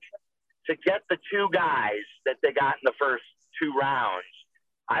then, like, to get the two guys that they got in the first 2 rounds,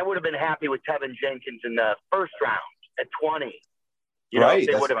 I would have been happy with Tevin Jenkins in the first round at 20. Right,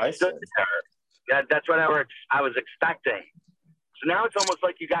 they that's would have what I said. That's what I was expecting. So now it's almost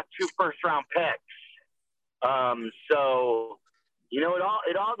like you got 2 first-round picks. So,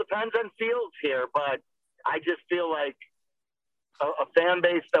 it all depends on Fields here, but I just feel like a fan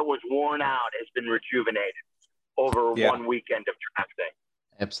base that was worn out has been rejuvenated over one weekend of drafting.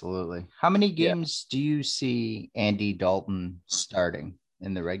 Absolutely. How many games do you see Andy Dalton starting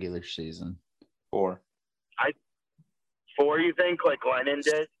in the regular season? 4. 4, you think, like Lennon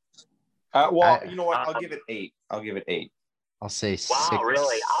did? You know what? I'll give it 8. I'll say 6. Wow,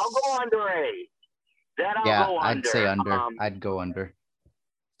 really? I'll go under 8. Then I'll go under. I'd say under. I'd go under.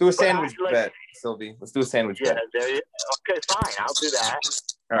 Do a sandwich bet, Silvy. Let's do a sandwich bet. Okay, fine. I'll do that.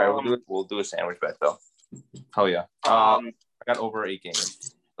 All right, we'll do a sandwich bet though. Oh yeah. I got over 8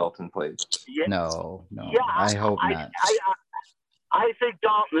 games. Dalton played. Yeah, no. Yeah, I hope not. I think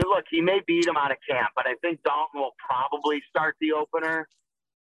Dalton. Look, he may beat him out of camp, but I think Dalton will probably start the opener.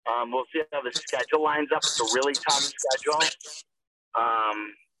 We'll see how the schedule lines up. It's a really tough schedule.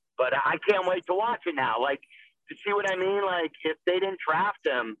 But I can't wait to watch it now. Like, to see what I mean? Like, if they didn't draft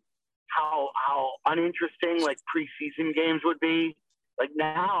him, how uninteresting, like, preseason games would be. Like,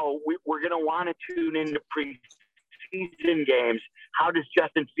 now we're going to want to tune into preseason games. How does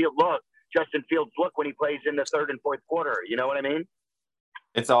Justin Fields look when he plays in the third and fourth quarter? You know what I mean?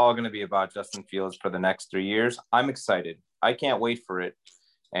 It's all going to be about Justin Fields for the next 3 years. I'm excited. I can't wait for it.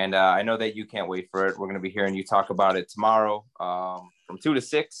 And I know that you can't wait for it. We're going to be hearing you talk about it tomorrow from 2 to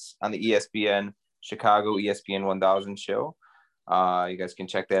 6 on the ESPN Chicago ESPN 1000 show. You guys can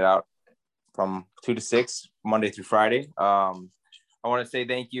check that out from 2 to 6, Monday through Friday. I want to say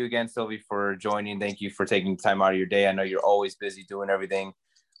thank you again, Silvy, for joining. Thank you for taking time out of your day. I know you're always busy doing everything.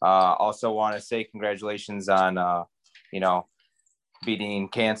 Also want to say congratulations on, beating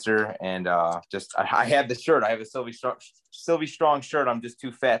cancer. And I have the shirt. I have a Silvy Strong shirt. I'm just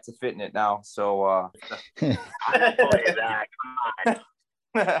too fat to fit in it now. So I believe that. Come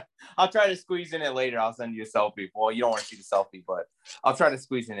on. I'll try to squeeze in it later. I'll send you a selfie. Well, you don't want to see the selfie, but I'll try to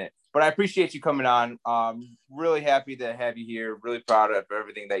squeeze in it. But I appreciate you coming on. Really happy to have you here. Really proud of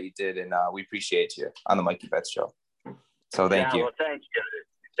everything that you did. And we appreciate you on the MikeyBets Show. So thank you. Well, thank you.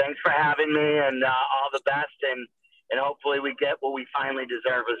 Thanks for having me, and all the best. And hopefully we get what we finally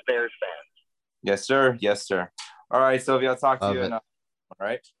deserve as Bears fans. Yes, sir. Yes, sir. All right, Silvy, I'll talk to you. All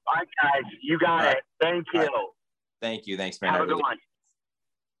right. All right, guys. You got it. Thank you. Right. Thank you. Thanks, man. Have a good one.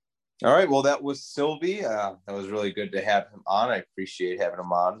 All right. Well, that was Silvy. That was really good to have him on. I appreciate having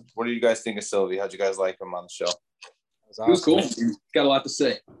him on. What do you guys think of Silvy? How'd you guys like him on the show? It was cool. He's got a lot to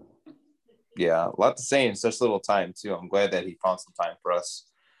say. Yeah, a lot to say in such little time, too. I'm glad that he found some time for us.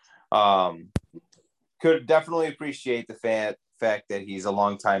 Could definitely appreciate the fact that he's a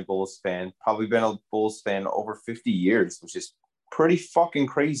longtime Bulls fan. Probably been a Bulls fan over 50 years, which is pretty fucking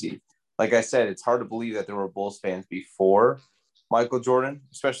crazy. Like I said, it's hard to believe that there were Bulls fans before Michael Jordan,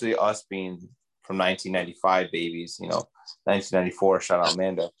 especially us being from 1995 babies, 1994, shout out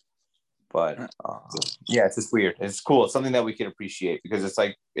Mando. But yeah, it's just weird. It's cool. It's something that we can appreciate because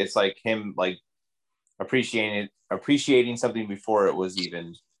it's like him like appreciating something before it was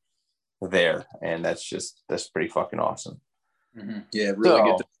even there, and that's pretty fucking awesome. Mm-hmm. Yeah,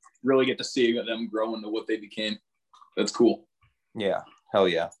 really get to see them grow into what they became. That's cool. Yeah, hell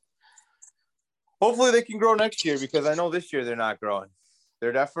yeah. Hopefully they can grow next year because I know this year they're not growing.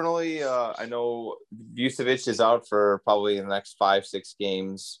 They're definitely. I know Vucevic is out for probably the next 5-6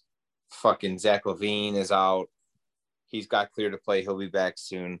 games. Fucking Zach LaVine is out. He's got clear to play. He'll be back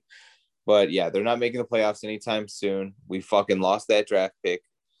soon. But yeah, they're not making the playoffs anytime soon. We fucking lost that draft pick.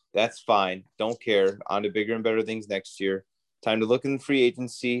 That's fine. Don't care. On to bigger and better things next year. Time to look in free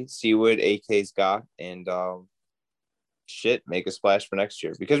agency, see what AK's got, and make a splash for next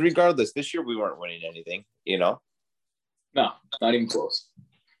year. Because regardless, this year we weren't winning anything, No, not even close.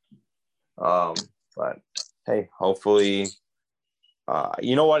 But hey, hopefully,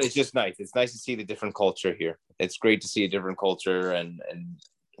 you know what? It's just nice. It's nice to see the different culture here. It's great to see a different culture, and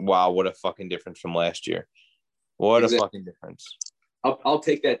wow, what a fucking difference from last year. What a fucking difference. I'll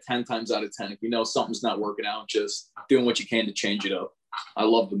take that 10 times out of 10. If you know something's not working out, just doing what you can to change it up. I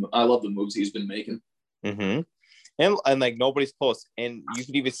love the moves he's been making. Mm-hmm. And like nobody's close. And you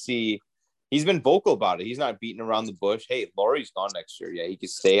can even see he's been vocal about it. He's not beating around the bush. Hey, Laurie's gone next year. Yeah, he could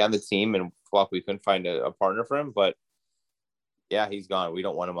stay on the team, and fuck, we couldn't find a partner for him. But yeah, he's gone. We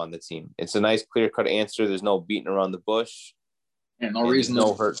don't want him on the team. It's a nice, clear-cut answer. There's no beating around the bush. And no reason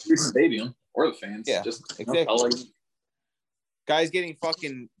to hurt baby him or the fans. Yeah, just exactly. Guy's getting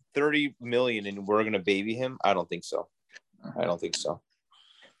fucking $30 million, and we're gonna baby him. I don't think so. I don't think so.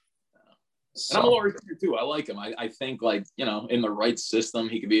 And I'm a Laurie fan too. I like him. I think, like, you know, in the right system,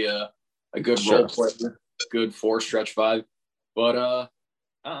 he could be a good role player, good 4-stretch 5. But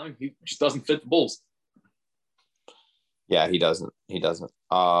he just doesn't fit the Bulls. Yeah, he doesn't. He doesn't.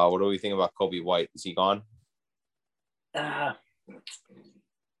 What do we think about Kobe White? Is he gone? Yeah,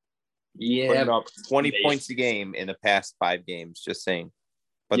 putting up 20 points a game in the past 5 games. Just saying,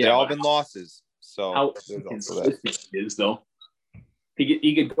 but they all been losses. So how consistent he is, though.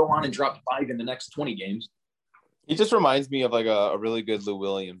 He could go on and drop 5 in the next 20 games. He just reminds me of like a really good Lou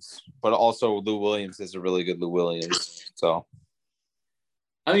Williams, but also Lou Williams is a really good Lou Williams. So,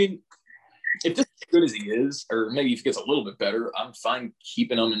 I mean, if this is as good as he is, or maybe if he gets a little bit better, I'm fine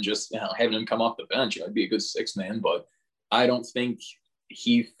keeping him and just having him come off the bench. I'd be a good 6th man, but I don't think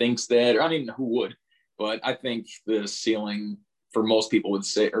he thinks that. Or, I mean, who would? But I think the ceiling for most people would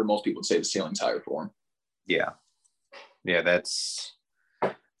say the ceiling's higher for him. Yeah, that's.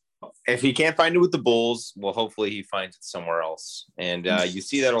 If he can't find it with the Bulls, well, hopefully he finds it somewhere else. And you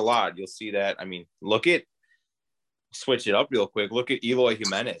see that a lot. You'll see that. I mean, switch it up real quick. Look at Eloy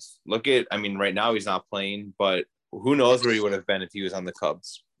Jimenez. Right now he's not playing, but who knows where he would have been if he was on the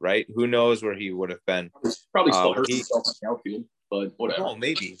Cubs, right? Who knows where he would have been? Probably still hurt himself in the outfield, but whatever. Oh,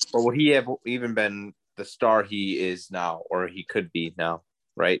 maybe. Or would he have even been the star he is now, or he could be now,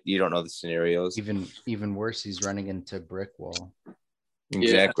 right? You don't know the scenarios. Even worse, he's running into brick wall.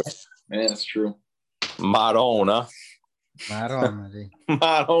 Exactly. Yeah, that's true. Madonna. Maron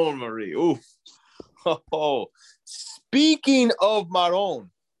Marie. Oof. Oh, speaking of Maron,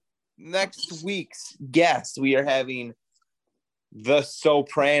 next week's guest, we are having the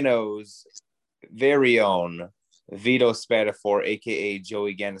Sopranos' very own Vito Spatafor, aka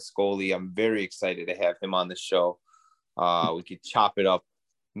Joey Ganascoli. I'm very excited to have him on the show. We could chop it up.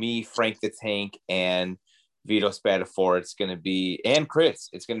 Me, Frank the Tank, and Vito Spatafor. It's going to be, and Chris,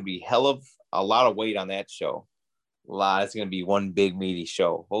 it's going to be hell of a lot of weight on that show. It's going to be one big meaty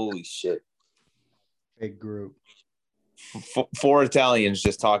show. Holy shit. Big group. 4 Italians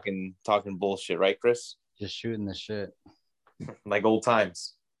just talking bullshit, right, Chris? Just shooting the shit. Like old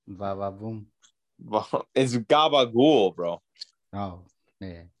times. Va va boom. It's gabagool, bro. Oh,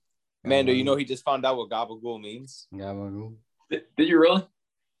 yeah. Mando, you know he just found out what gabagool means? Gabagool. Did you really?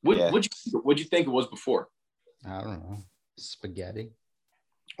 Yeah. What'd you think it was before? I don't know. Spaghetti.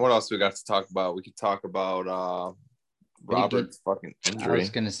 What else we got to talk about? We could talk about Robert's fucking injury. I was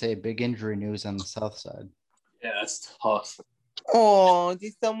going to say big injury news on the south side. Yeah, that's tough. Oh,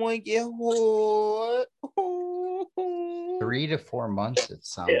 did someone get hurt? 3 to 4 months, it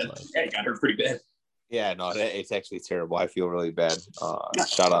sounds like. Yeah, he got hurt pretty bad. Yeah, no, it's actually terrible. I feel really bad.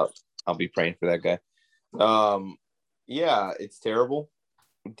 Shout out. I'll be praying for that guy. Yeah, it's terrible.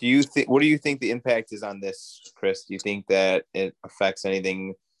 What do you think the impact is on this, Chris? Do you think that it affects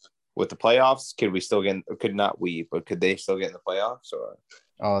anything with the playoffs? Could they still get in the playoffs?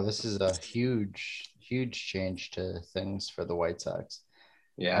 Or This is a huge change to things for the White Sox.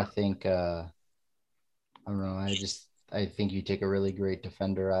 Yeah. I think I don't know. I think you take a really great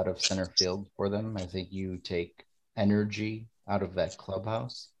defender out of center field for them. I think you take energy out of that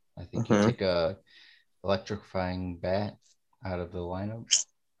clubhouse. I think you take a electrifying bat out of the lineup.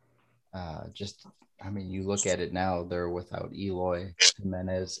 You look at it now, they're without Eloy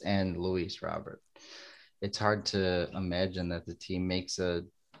Jimenez and Luis Robert. It's hard to imagine that the team makes a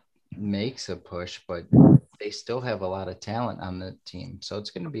push, but they still have a lot of talent on the team. So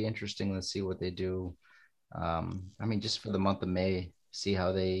it's going to be interesting to see what they do. Just for the month of May, see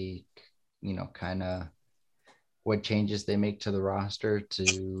how they, kind of what changes they make to the roster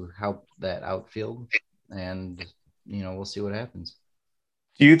to help that outfield. And, we'll see what happens.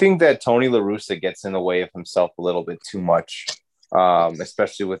 Do you think that Tony La Russa gets in the way of himself a little bit too much,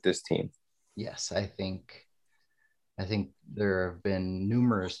 especially with this team? Yes, I think I think there have been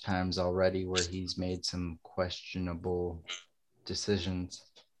numerous times already where he's made some questionable decisions,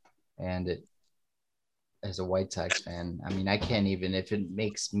 and it, as a White Sox fan, I mean, I can't even, if it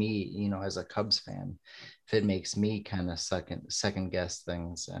makes me, as a Cubs fan, if it makes me kind of second guess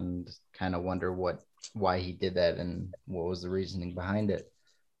things and kind of wonder why he did that and what was the reasoning behind it.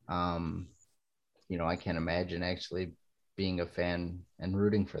 I can't imagine actually being a fan and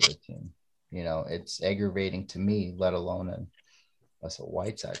rooting for the team. It's aggravating to me, let alone as a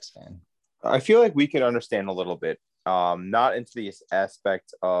White Sox fan. I feel like we could understand a little bit, not into the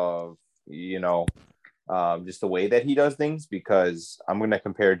aspect of, just the way that he does things, because I'm going to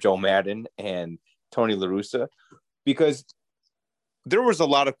compare Joe Madden and Tony La Russa, because there was a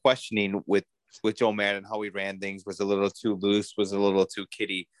lot of questioning with Joe Madden, how he ran things, was a little too loose, was a little too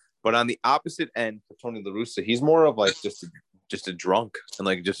kiddie. But on the opposite end for Tony La Russa, he's more of like just a drunk and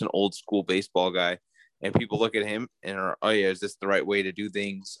like just an old school baseball guy. And people look at him and are, oh yeah, is this the right way to do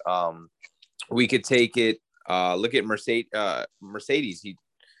things? We could take it. Look at Mercedes.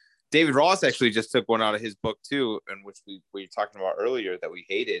 David Ross actually just took one out of his book too, in which we were talking about earlier that we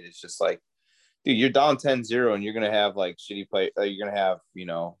hated. It's just like, dude, you're down 10-0 and you're going to have like shitty play. You're going to have,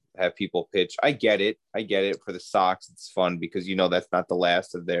 have people pitch. I get it for the Sox. It's fun because, that's not the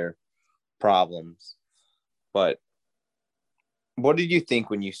last of their problems. But what did you think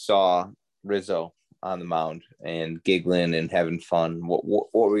when you saw Rizzo on the mound and giggling and having fun?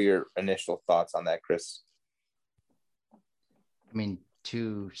 What were your initial thoughts on that, Chris? I mean,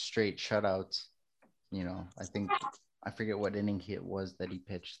 2 straight shutouts. I forget what inning it was that he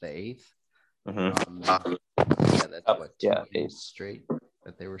pitched, the 8th. Mm-hmm. That's what 2 games straight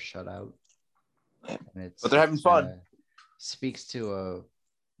that they were shut out. And but they're having fun. Speaks to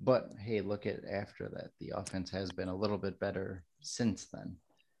but hey, look at after that, the offense has been a little bit better since then.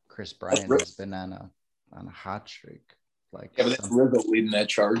 Chris Bryant has been on a hot streak. But that's Rizzo leading that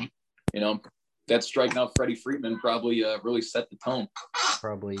charge. That striking out Freddie Freeman probably really set the tone.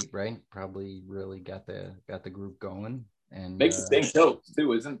 Probably right. Probably really got the group going, and makes the thing too.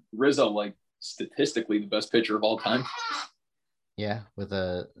 Isn't Rizzo like statistically the best pitcher of all time? Yeah, with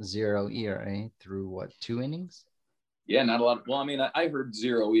a 0 ERA through 2 innings? Yeah, not a lot. Well, I mean, I heard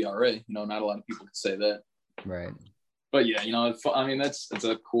 0 ERA. Not a lot of people could say that. Right. But yeah, I mean, that's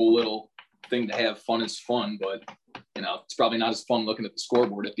a cool little thing to have. Fun is fun, but it's probably not as fun looking at the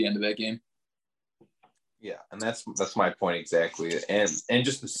scoreboard at the end of that game. Yeah, and that's my point exactly. And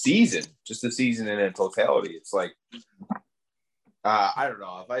just the season in totality. It's like, I don't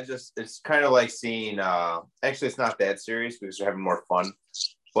know. It's kind of like seeing, actually it's not that serious because we're having more fun,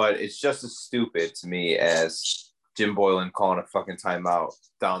 but it's just as stupid to me as Jim Boylan calling a fucking timeout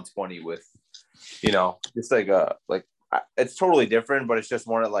down 20 with, just like it's totally different, but it's just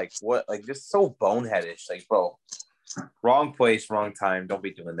more like just so boneheadish. Like, bro, wrong place, wrong time. Don't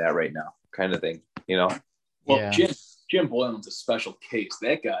be doing that right now, kind of thing, Well, yeah. Jim Boylan's a special case.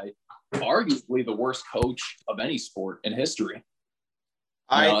 That guy, arguably the worst coach of any sport in history.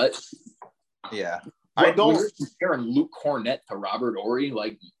 I don't. You're comparing Luke Cornett to Robert Horry.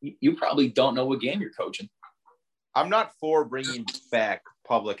 Like, you probably don't know what game you're coaching. I'm not for bringing back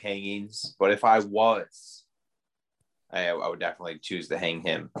public hangings, but if I was, I would definitely choose to hang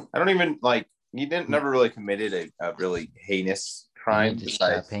him. I don't even he never really committed a really heinous crime. To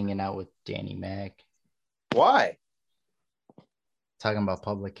stop hanging out with Danny Mac. Why? Talking about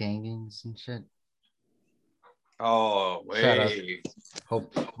public hangings and shit. Oh, wait.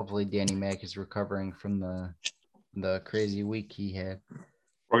 Hopefully Danny Mac is recovering from the crazy week he had.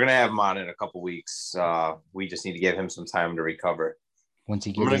 We're going to have him on in a couple weeks. We just need to give him some time to recover. I'm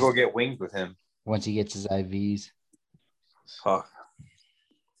going to go get wings with him. Once he gets his IVs. Oh.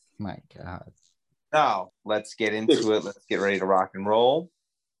 My God. Now, let's get into it. Let's get ready to rock and roll.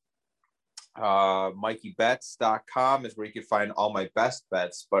 MikeyBets.com is where you can find all my best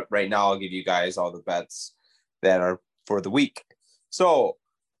bets. But right now, I'll give you guys all the bets that are for the week. So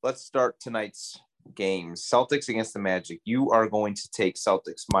let's start tonight's games. Celtics against the Magic. You are going to take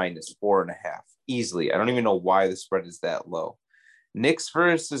Celtics -4.5 easily. I don't even know why the spread is that low. Knicks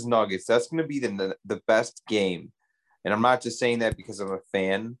versus Nuggets. That's going to be the best game. And I'm not just saying that because I'm a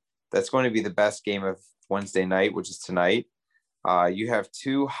fan. That's going to be the best game of Wednesday night, which is tonight. You have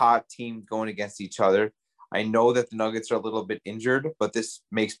 2 hot teams going against each other. I know that the Nuggets are a little bit injured, but this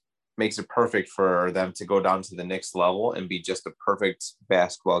makes it perfect for them to go down to the next level and be just a perfect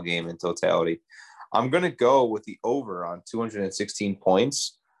basketball game in totality. I'm going to go with the over on 216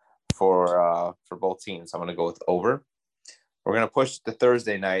 points for both teams. I'm going to go with over. We're going to push to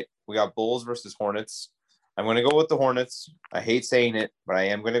Thursday night. We got Bulls versus Hornets. I'm going to go with the Hornets. I hate saying it, but I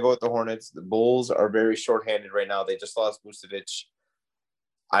am going to go with the Hornets. The Bulls are very shorthanded right now. They just lost Vucevic.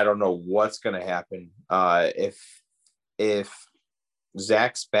 I don't know what's going to happen. If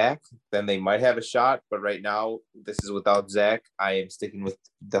Zach's back, then they might have a shot. But right now, this is without Zach. I am sticking with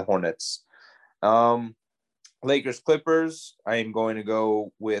the Hornets. Lakers, Clippers. I am going to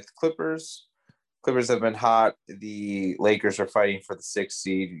go with Clippers. Clippers have been hot. The Lakers are fighting for the 6th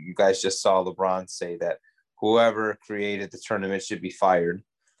seed. You guys just saw LeBron say that whoever created the tournament should be fired.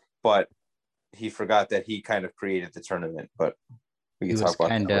 But he forgot that he kind of created the tournament. But we can talk about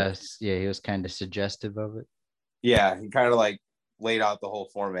that. Yeah, he was kind of suggestive of it. Yeah, he kind of like laid out the whole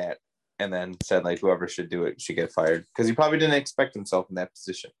format and then said like whoever should do it should get fired because he probably didn't expect himself in that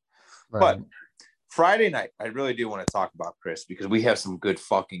position. Right. But Friday night, I really do want to talk about, Chris, because we have some good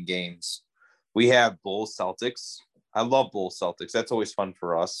fucking games. We have Bulls Celtics. I love Bulls Celtics. That's always fun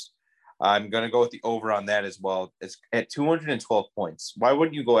for us. I'm going to go with the over on that as well. It's at 212 points. Why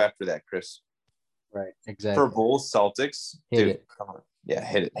wouldn't you go after that, Chris? Right, exactly. For Bulls Celtics, hit it. Come on. Yeah,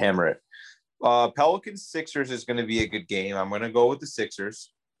 hit it, hammer it. Pelicans Sixers is going to be a good game. I'm going to go with the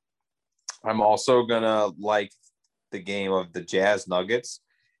Sixers. I'm also going to like the game of the Jazz Nuggets.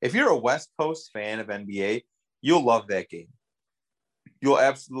 If you're a West Coast fan of NBA, you'll love that game. You'll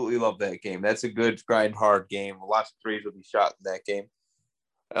absolutely love that game. That's a good grind hard game. Lots of threes will be shot in that game.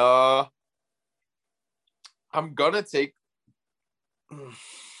 I'm gonna take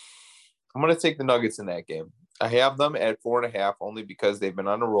the Nuggets in that game. I have them at 4.5 only because they've been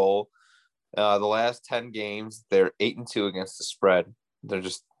on a roll. The last 10 games, they're 8-2 against the spread. They've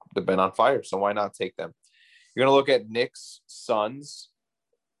been on fire. So why not take them? You're gonna look at Knicks, Suns.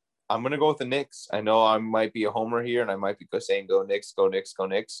 I'm gonna go with the Knicks. I know I might be a homer here, and I might be saying go Knicks, go Knicks, go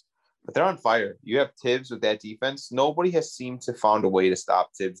Knicks. But they're on fire. You have Tibbs with that defense. Nobody has seemed to found a way to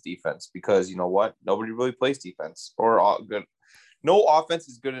stop Tibbs' defense because you know what? Nobody really plays defense or good. No offense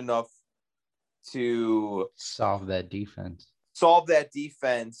is good enough to solve that defense.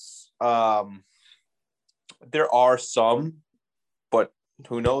 There are some, but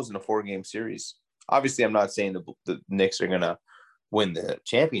who knows in a 4-game series? Obviously, I'm not saying the Knicks are gonna win the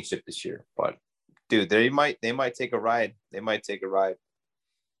championship this year, but dude, they might take a ride. They might take a ride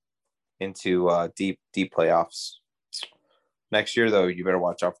into deep playoffs next year. Though you better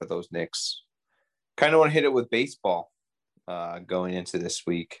watch out for those Knicks. Kind of want to hit it with baseball going into this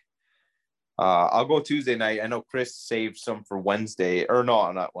week. I'll go Tuesday night. I know Chris saved some for Wednesday, or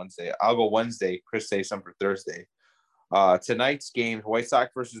no, not Wednesday. I'll go Wednesday. Chris saved some for Thursday. Tonight's game, White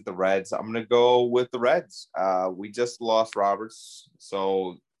Sox versus the Reds. I'm going to go with the Reds. We just lost Roberts,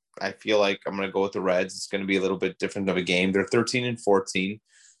 so I feel like I'm going to go with the Reds. It's going to be a little bit different of a game. They're 13-14.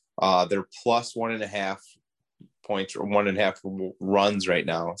 They're plus 1.5 points or 1.5 runs right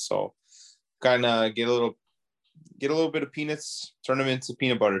now. So kind of get a little bit of peanuts, turn them into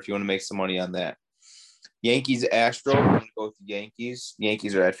peanut butter if you want to make some money on that. Yankees, Astros. I'm going to go with the Yankees.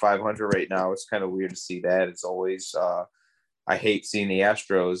 Yankees are at 500 right now. It's kind of weird to see that. It's always I hate seeing the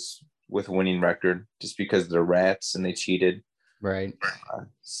Astros with a winning record just because they're rats and they cheated. Right.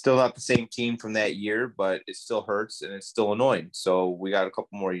 Still not the same team from that year, but it still hurts and it's still annoying. So we got a couple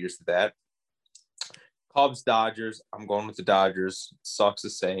more years to that. Cubs, Dodgers. I'm going with the Dodgers. It sucks to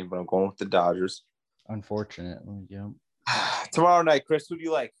say, but I'm going with the Dodgers. Unfortunately, yeah. Tomorrow night, Chris, who do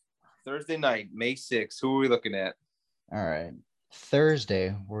you like? Thursday night, May 6th. Who are we looking at? All right.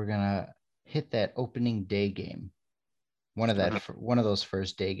 Thursday, we're going to hit that opening day game. One of those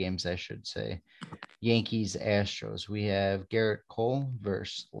first day games, I should say. Yankees, Astros. We have Garrett Cole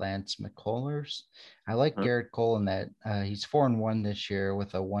versus Lance McCullers. I like Garrett Cole in that he's 4-1 this year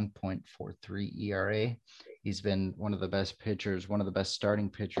with a 1.43 ERA. He's been one of the best pitchers, one of the best starting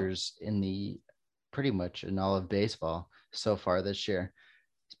pitchers pretty much in all of baseball so far this year.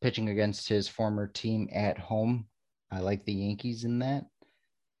 He's pitching against his former team at home. I like the Yankees in that.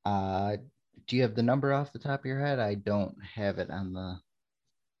 Do you have the number off the top of your head? I don't have it on the.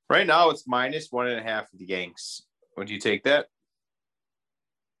 Right now, it's minus 1.5 for the Yanks. Would you take that?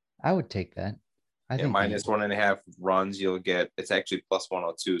 I would take that. I think minus 1.5 runs, you'll get. It's actually plus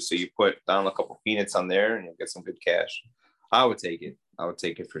 102. So you put down a couple peanuts on there, and you'll get some good cash. I would take it. I would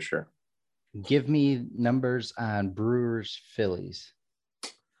take it for sure. Give me numbers on Brewers, Phillies.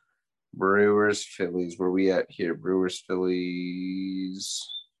 Brewers, Phillies. Where we at here? Brewers, Phillies.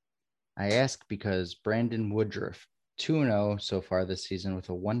 I ask because Brandon Woodruff, 2-0 so far this season with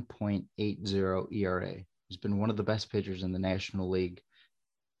a 1.80 ERA. He's been one of the best pitchers in the National League,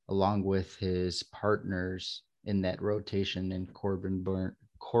 along with his partners in that rotation in Corbin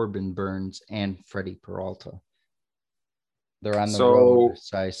Burns and Freddie Peralta. They're on the road,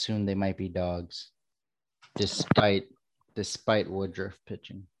 so I assume they might be dogs. despite Woodruff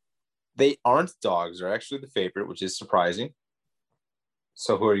pitching. They aren't dogs. They're actually the favorite, which is surprising.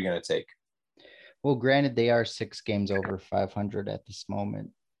 So who are you going to take? Well, granted, they are 6 games over 500 at this moment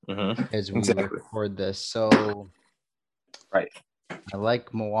as we record this. So, right, I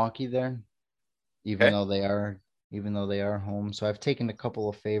like Milwaukee there, even though they are home. So I've taken a couple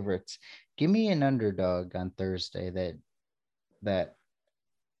of favorites. Give me an underdog on Thursday. That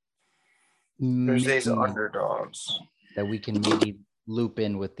Thursday's underdogs that we can maybe loop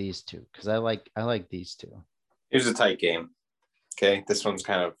in with these two, because I like these two. Here's a tight game. Okay, this one's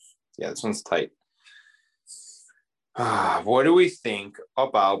this one's tight. What do we think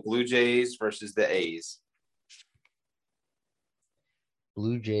about Blue Jays versus the A's?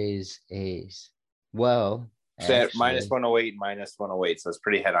 Blue Jays, A's. Well, at minus 108, minus 108. So it's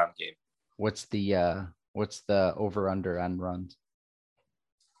pretty head-on game. What's the over/under on runs?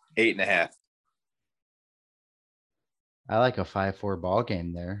 8.5. I like a 5-4 ball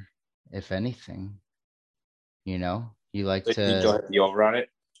game there, if anything. You like to have the over on it?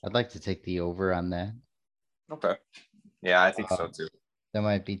 I'd like to take the over on that. Okay. Yeah, I think so too. That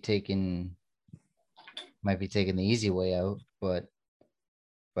might be taking the easy way out, but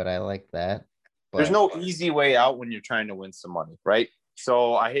I like that. But there's no easy way out when you're trying to win some money, right?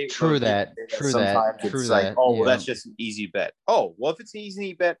 So I hate True that. Well, that's just an easy bet. Oh, well, if it's an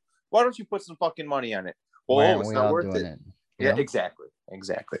easy bet, why don't you put some fucking money on it? Well, it's not worth it. Yeah, exactly.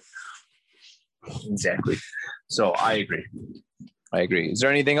 So I agree. Is there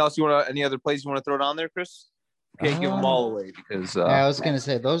anything else any other plays you want to throw down there, Chris? Can't give them all away because I was gonna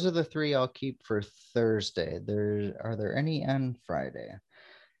say those are the 3 I'll keep for Thursday. Are there any on Friday?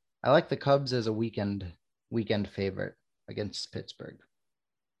 I like the Cubs as a weekend favorite against Pittsburgh.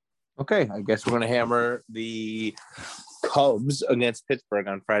 Okay, I guess we're gonna hammer the Cubs against Pittsburgh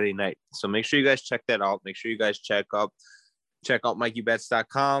on Friday night. So make sure you guys check that out. Make sure you guys check out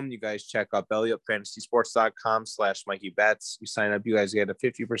MikeyBets.com. You guys check out BellyUpFantasySports.com/MikeyBets. You sign up, you guys get a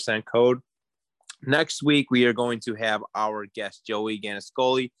 50% code. Next week, we are going to have our guest, Joey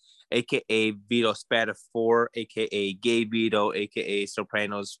Ganascoli, a.k.a. Vito Spatafor, a.k.a. Gay Vito, a.k.a.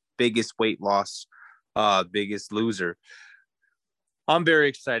 Soprano's biggest weight loss, biggest loser. I'm very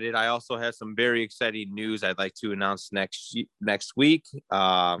excited. I also have some very exciting news I'd like to announce next week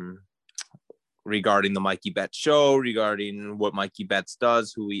regarding the MikeyBets Show, regarding what MikeyBets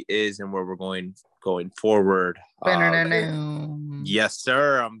does, who he is, and where we're going forward. Yes,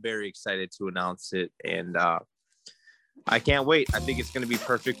 sir. I'm very excited to announce it, and I can't wait. I think it's going to be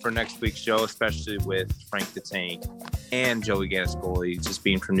perfect for next week's show, especially with Frank the Tank and Joey Ganascoli just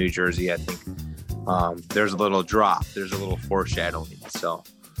being from New Jersey. I think there's a little drop. There's a little foreshadowing. So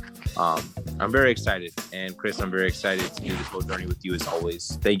I'm very excited. And Chris, I'm very excited to do this whole journey with you as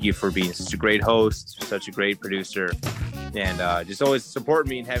always. Thank you for being such a great host, such a great producer, and just always supporting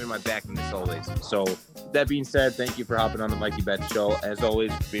me and having my back in this always. So that being said, thank you for hopping on the MikeyBets Show. As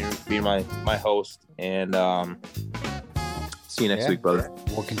always, being my host. And see you next week, brother.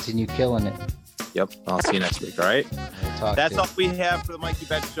 We'll continue killing it. Yep. I'll see you next week. All right. That's all we have for the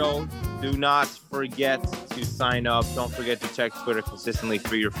MikeyBets Show. Do not forget to sign up. Don't forget to check Twitter consistently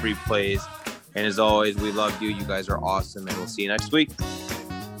for your free plays. And as always, we love you. You guys are awesome. And we'll see you next week.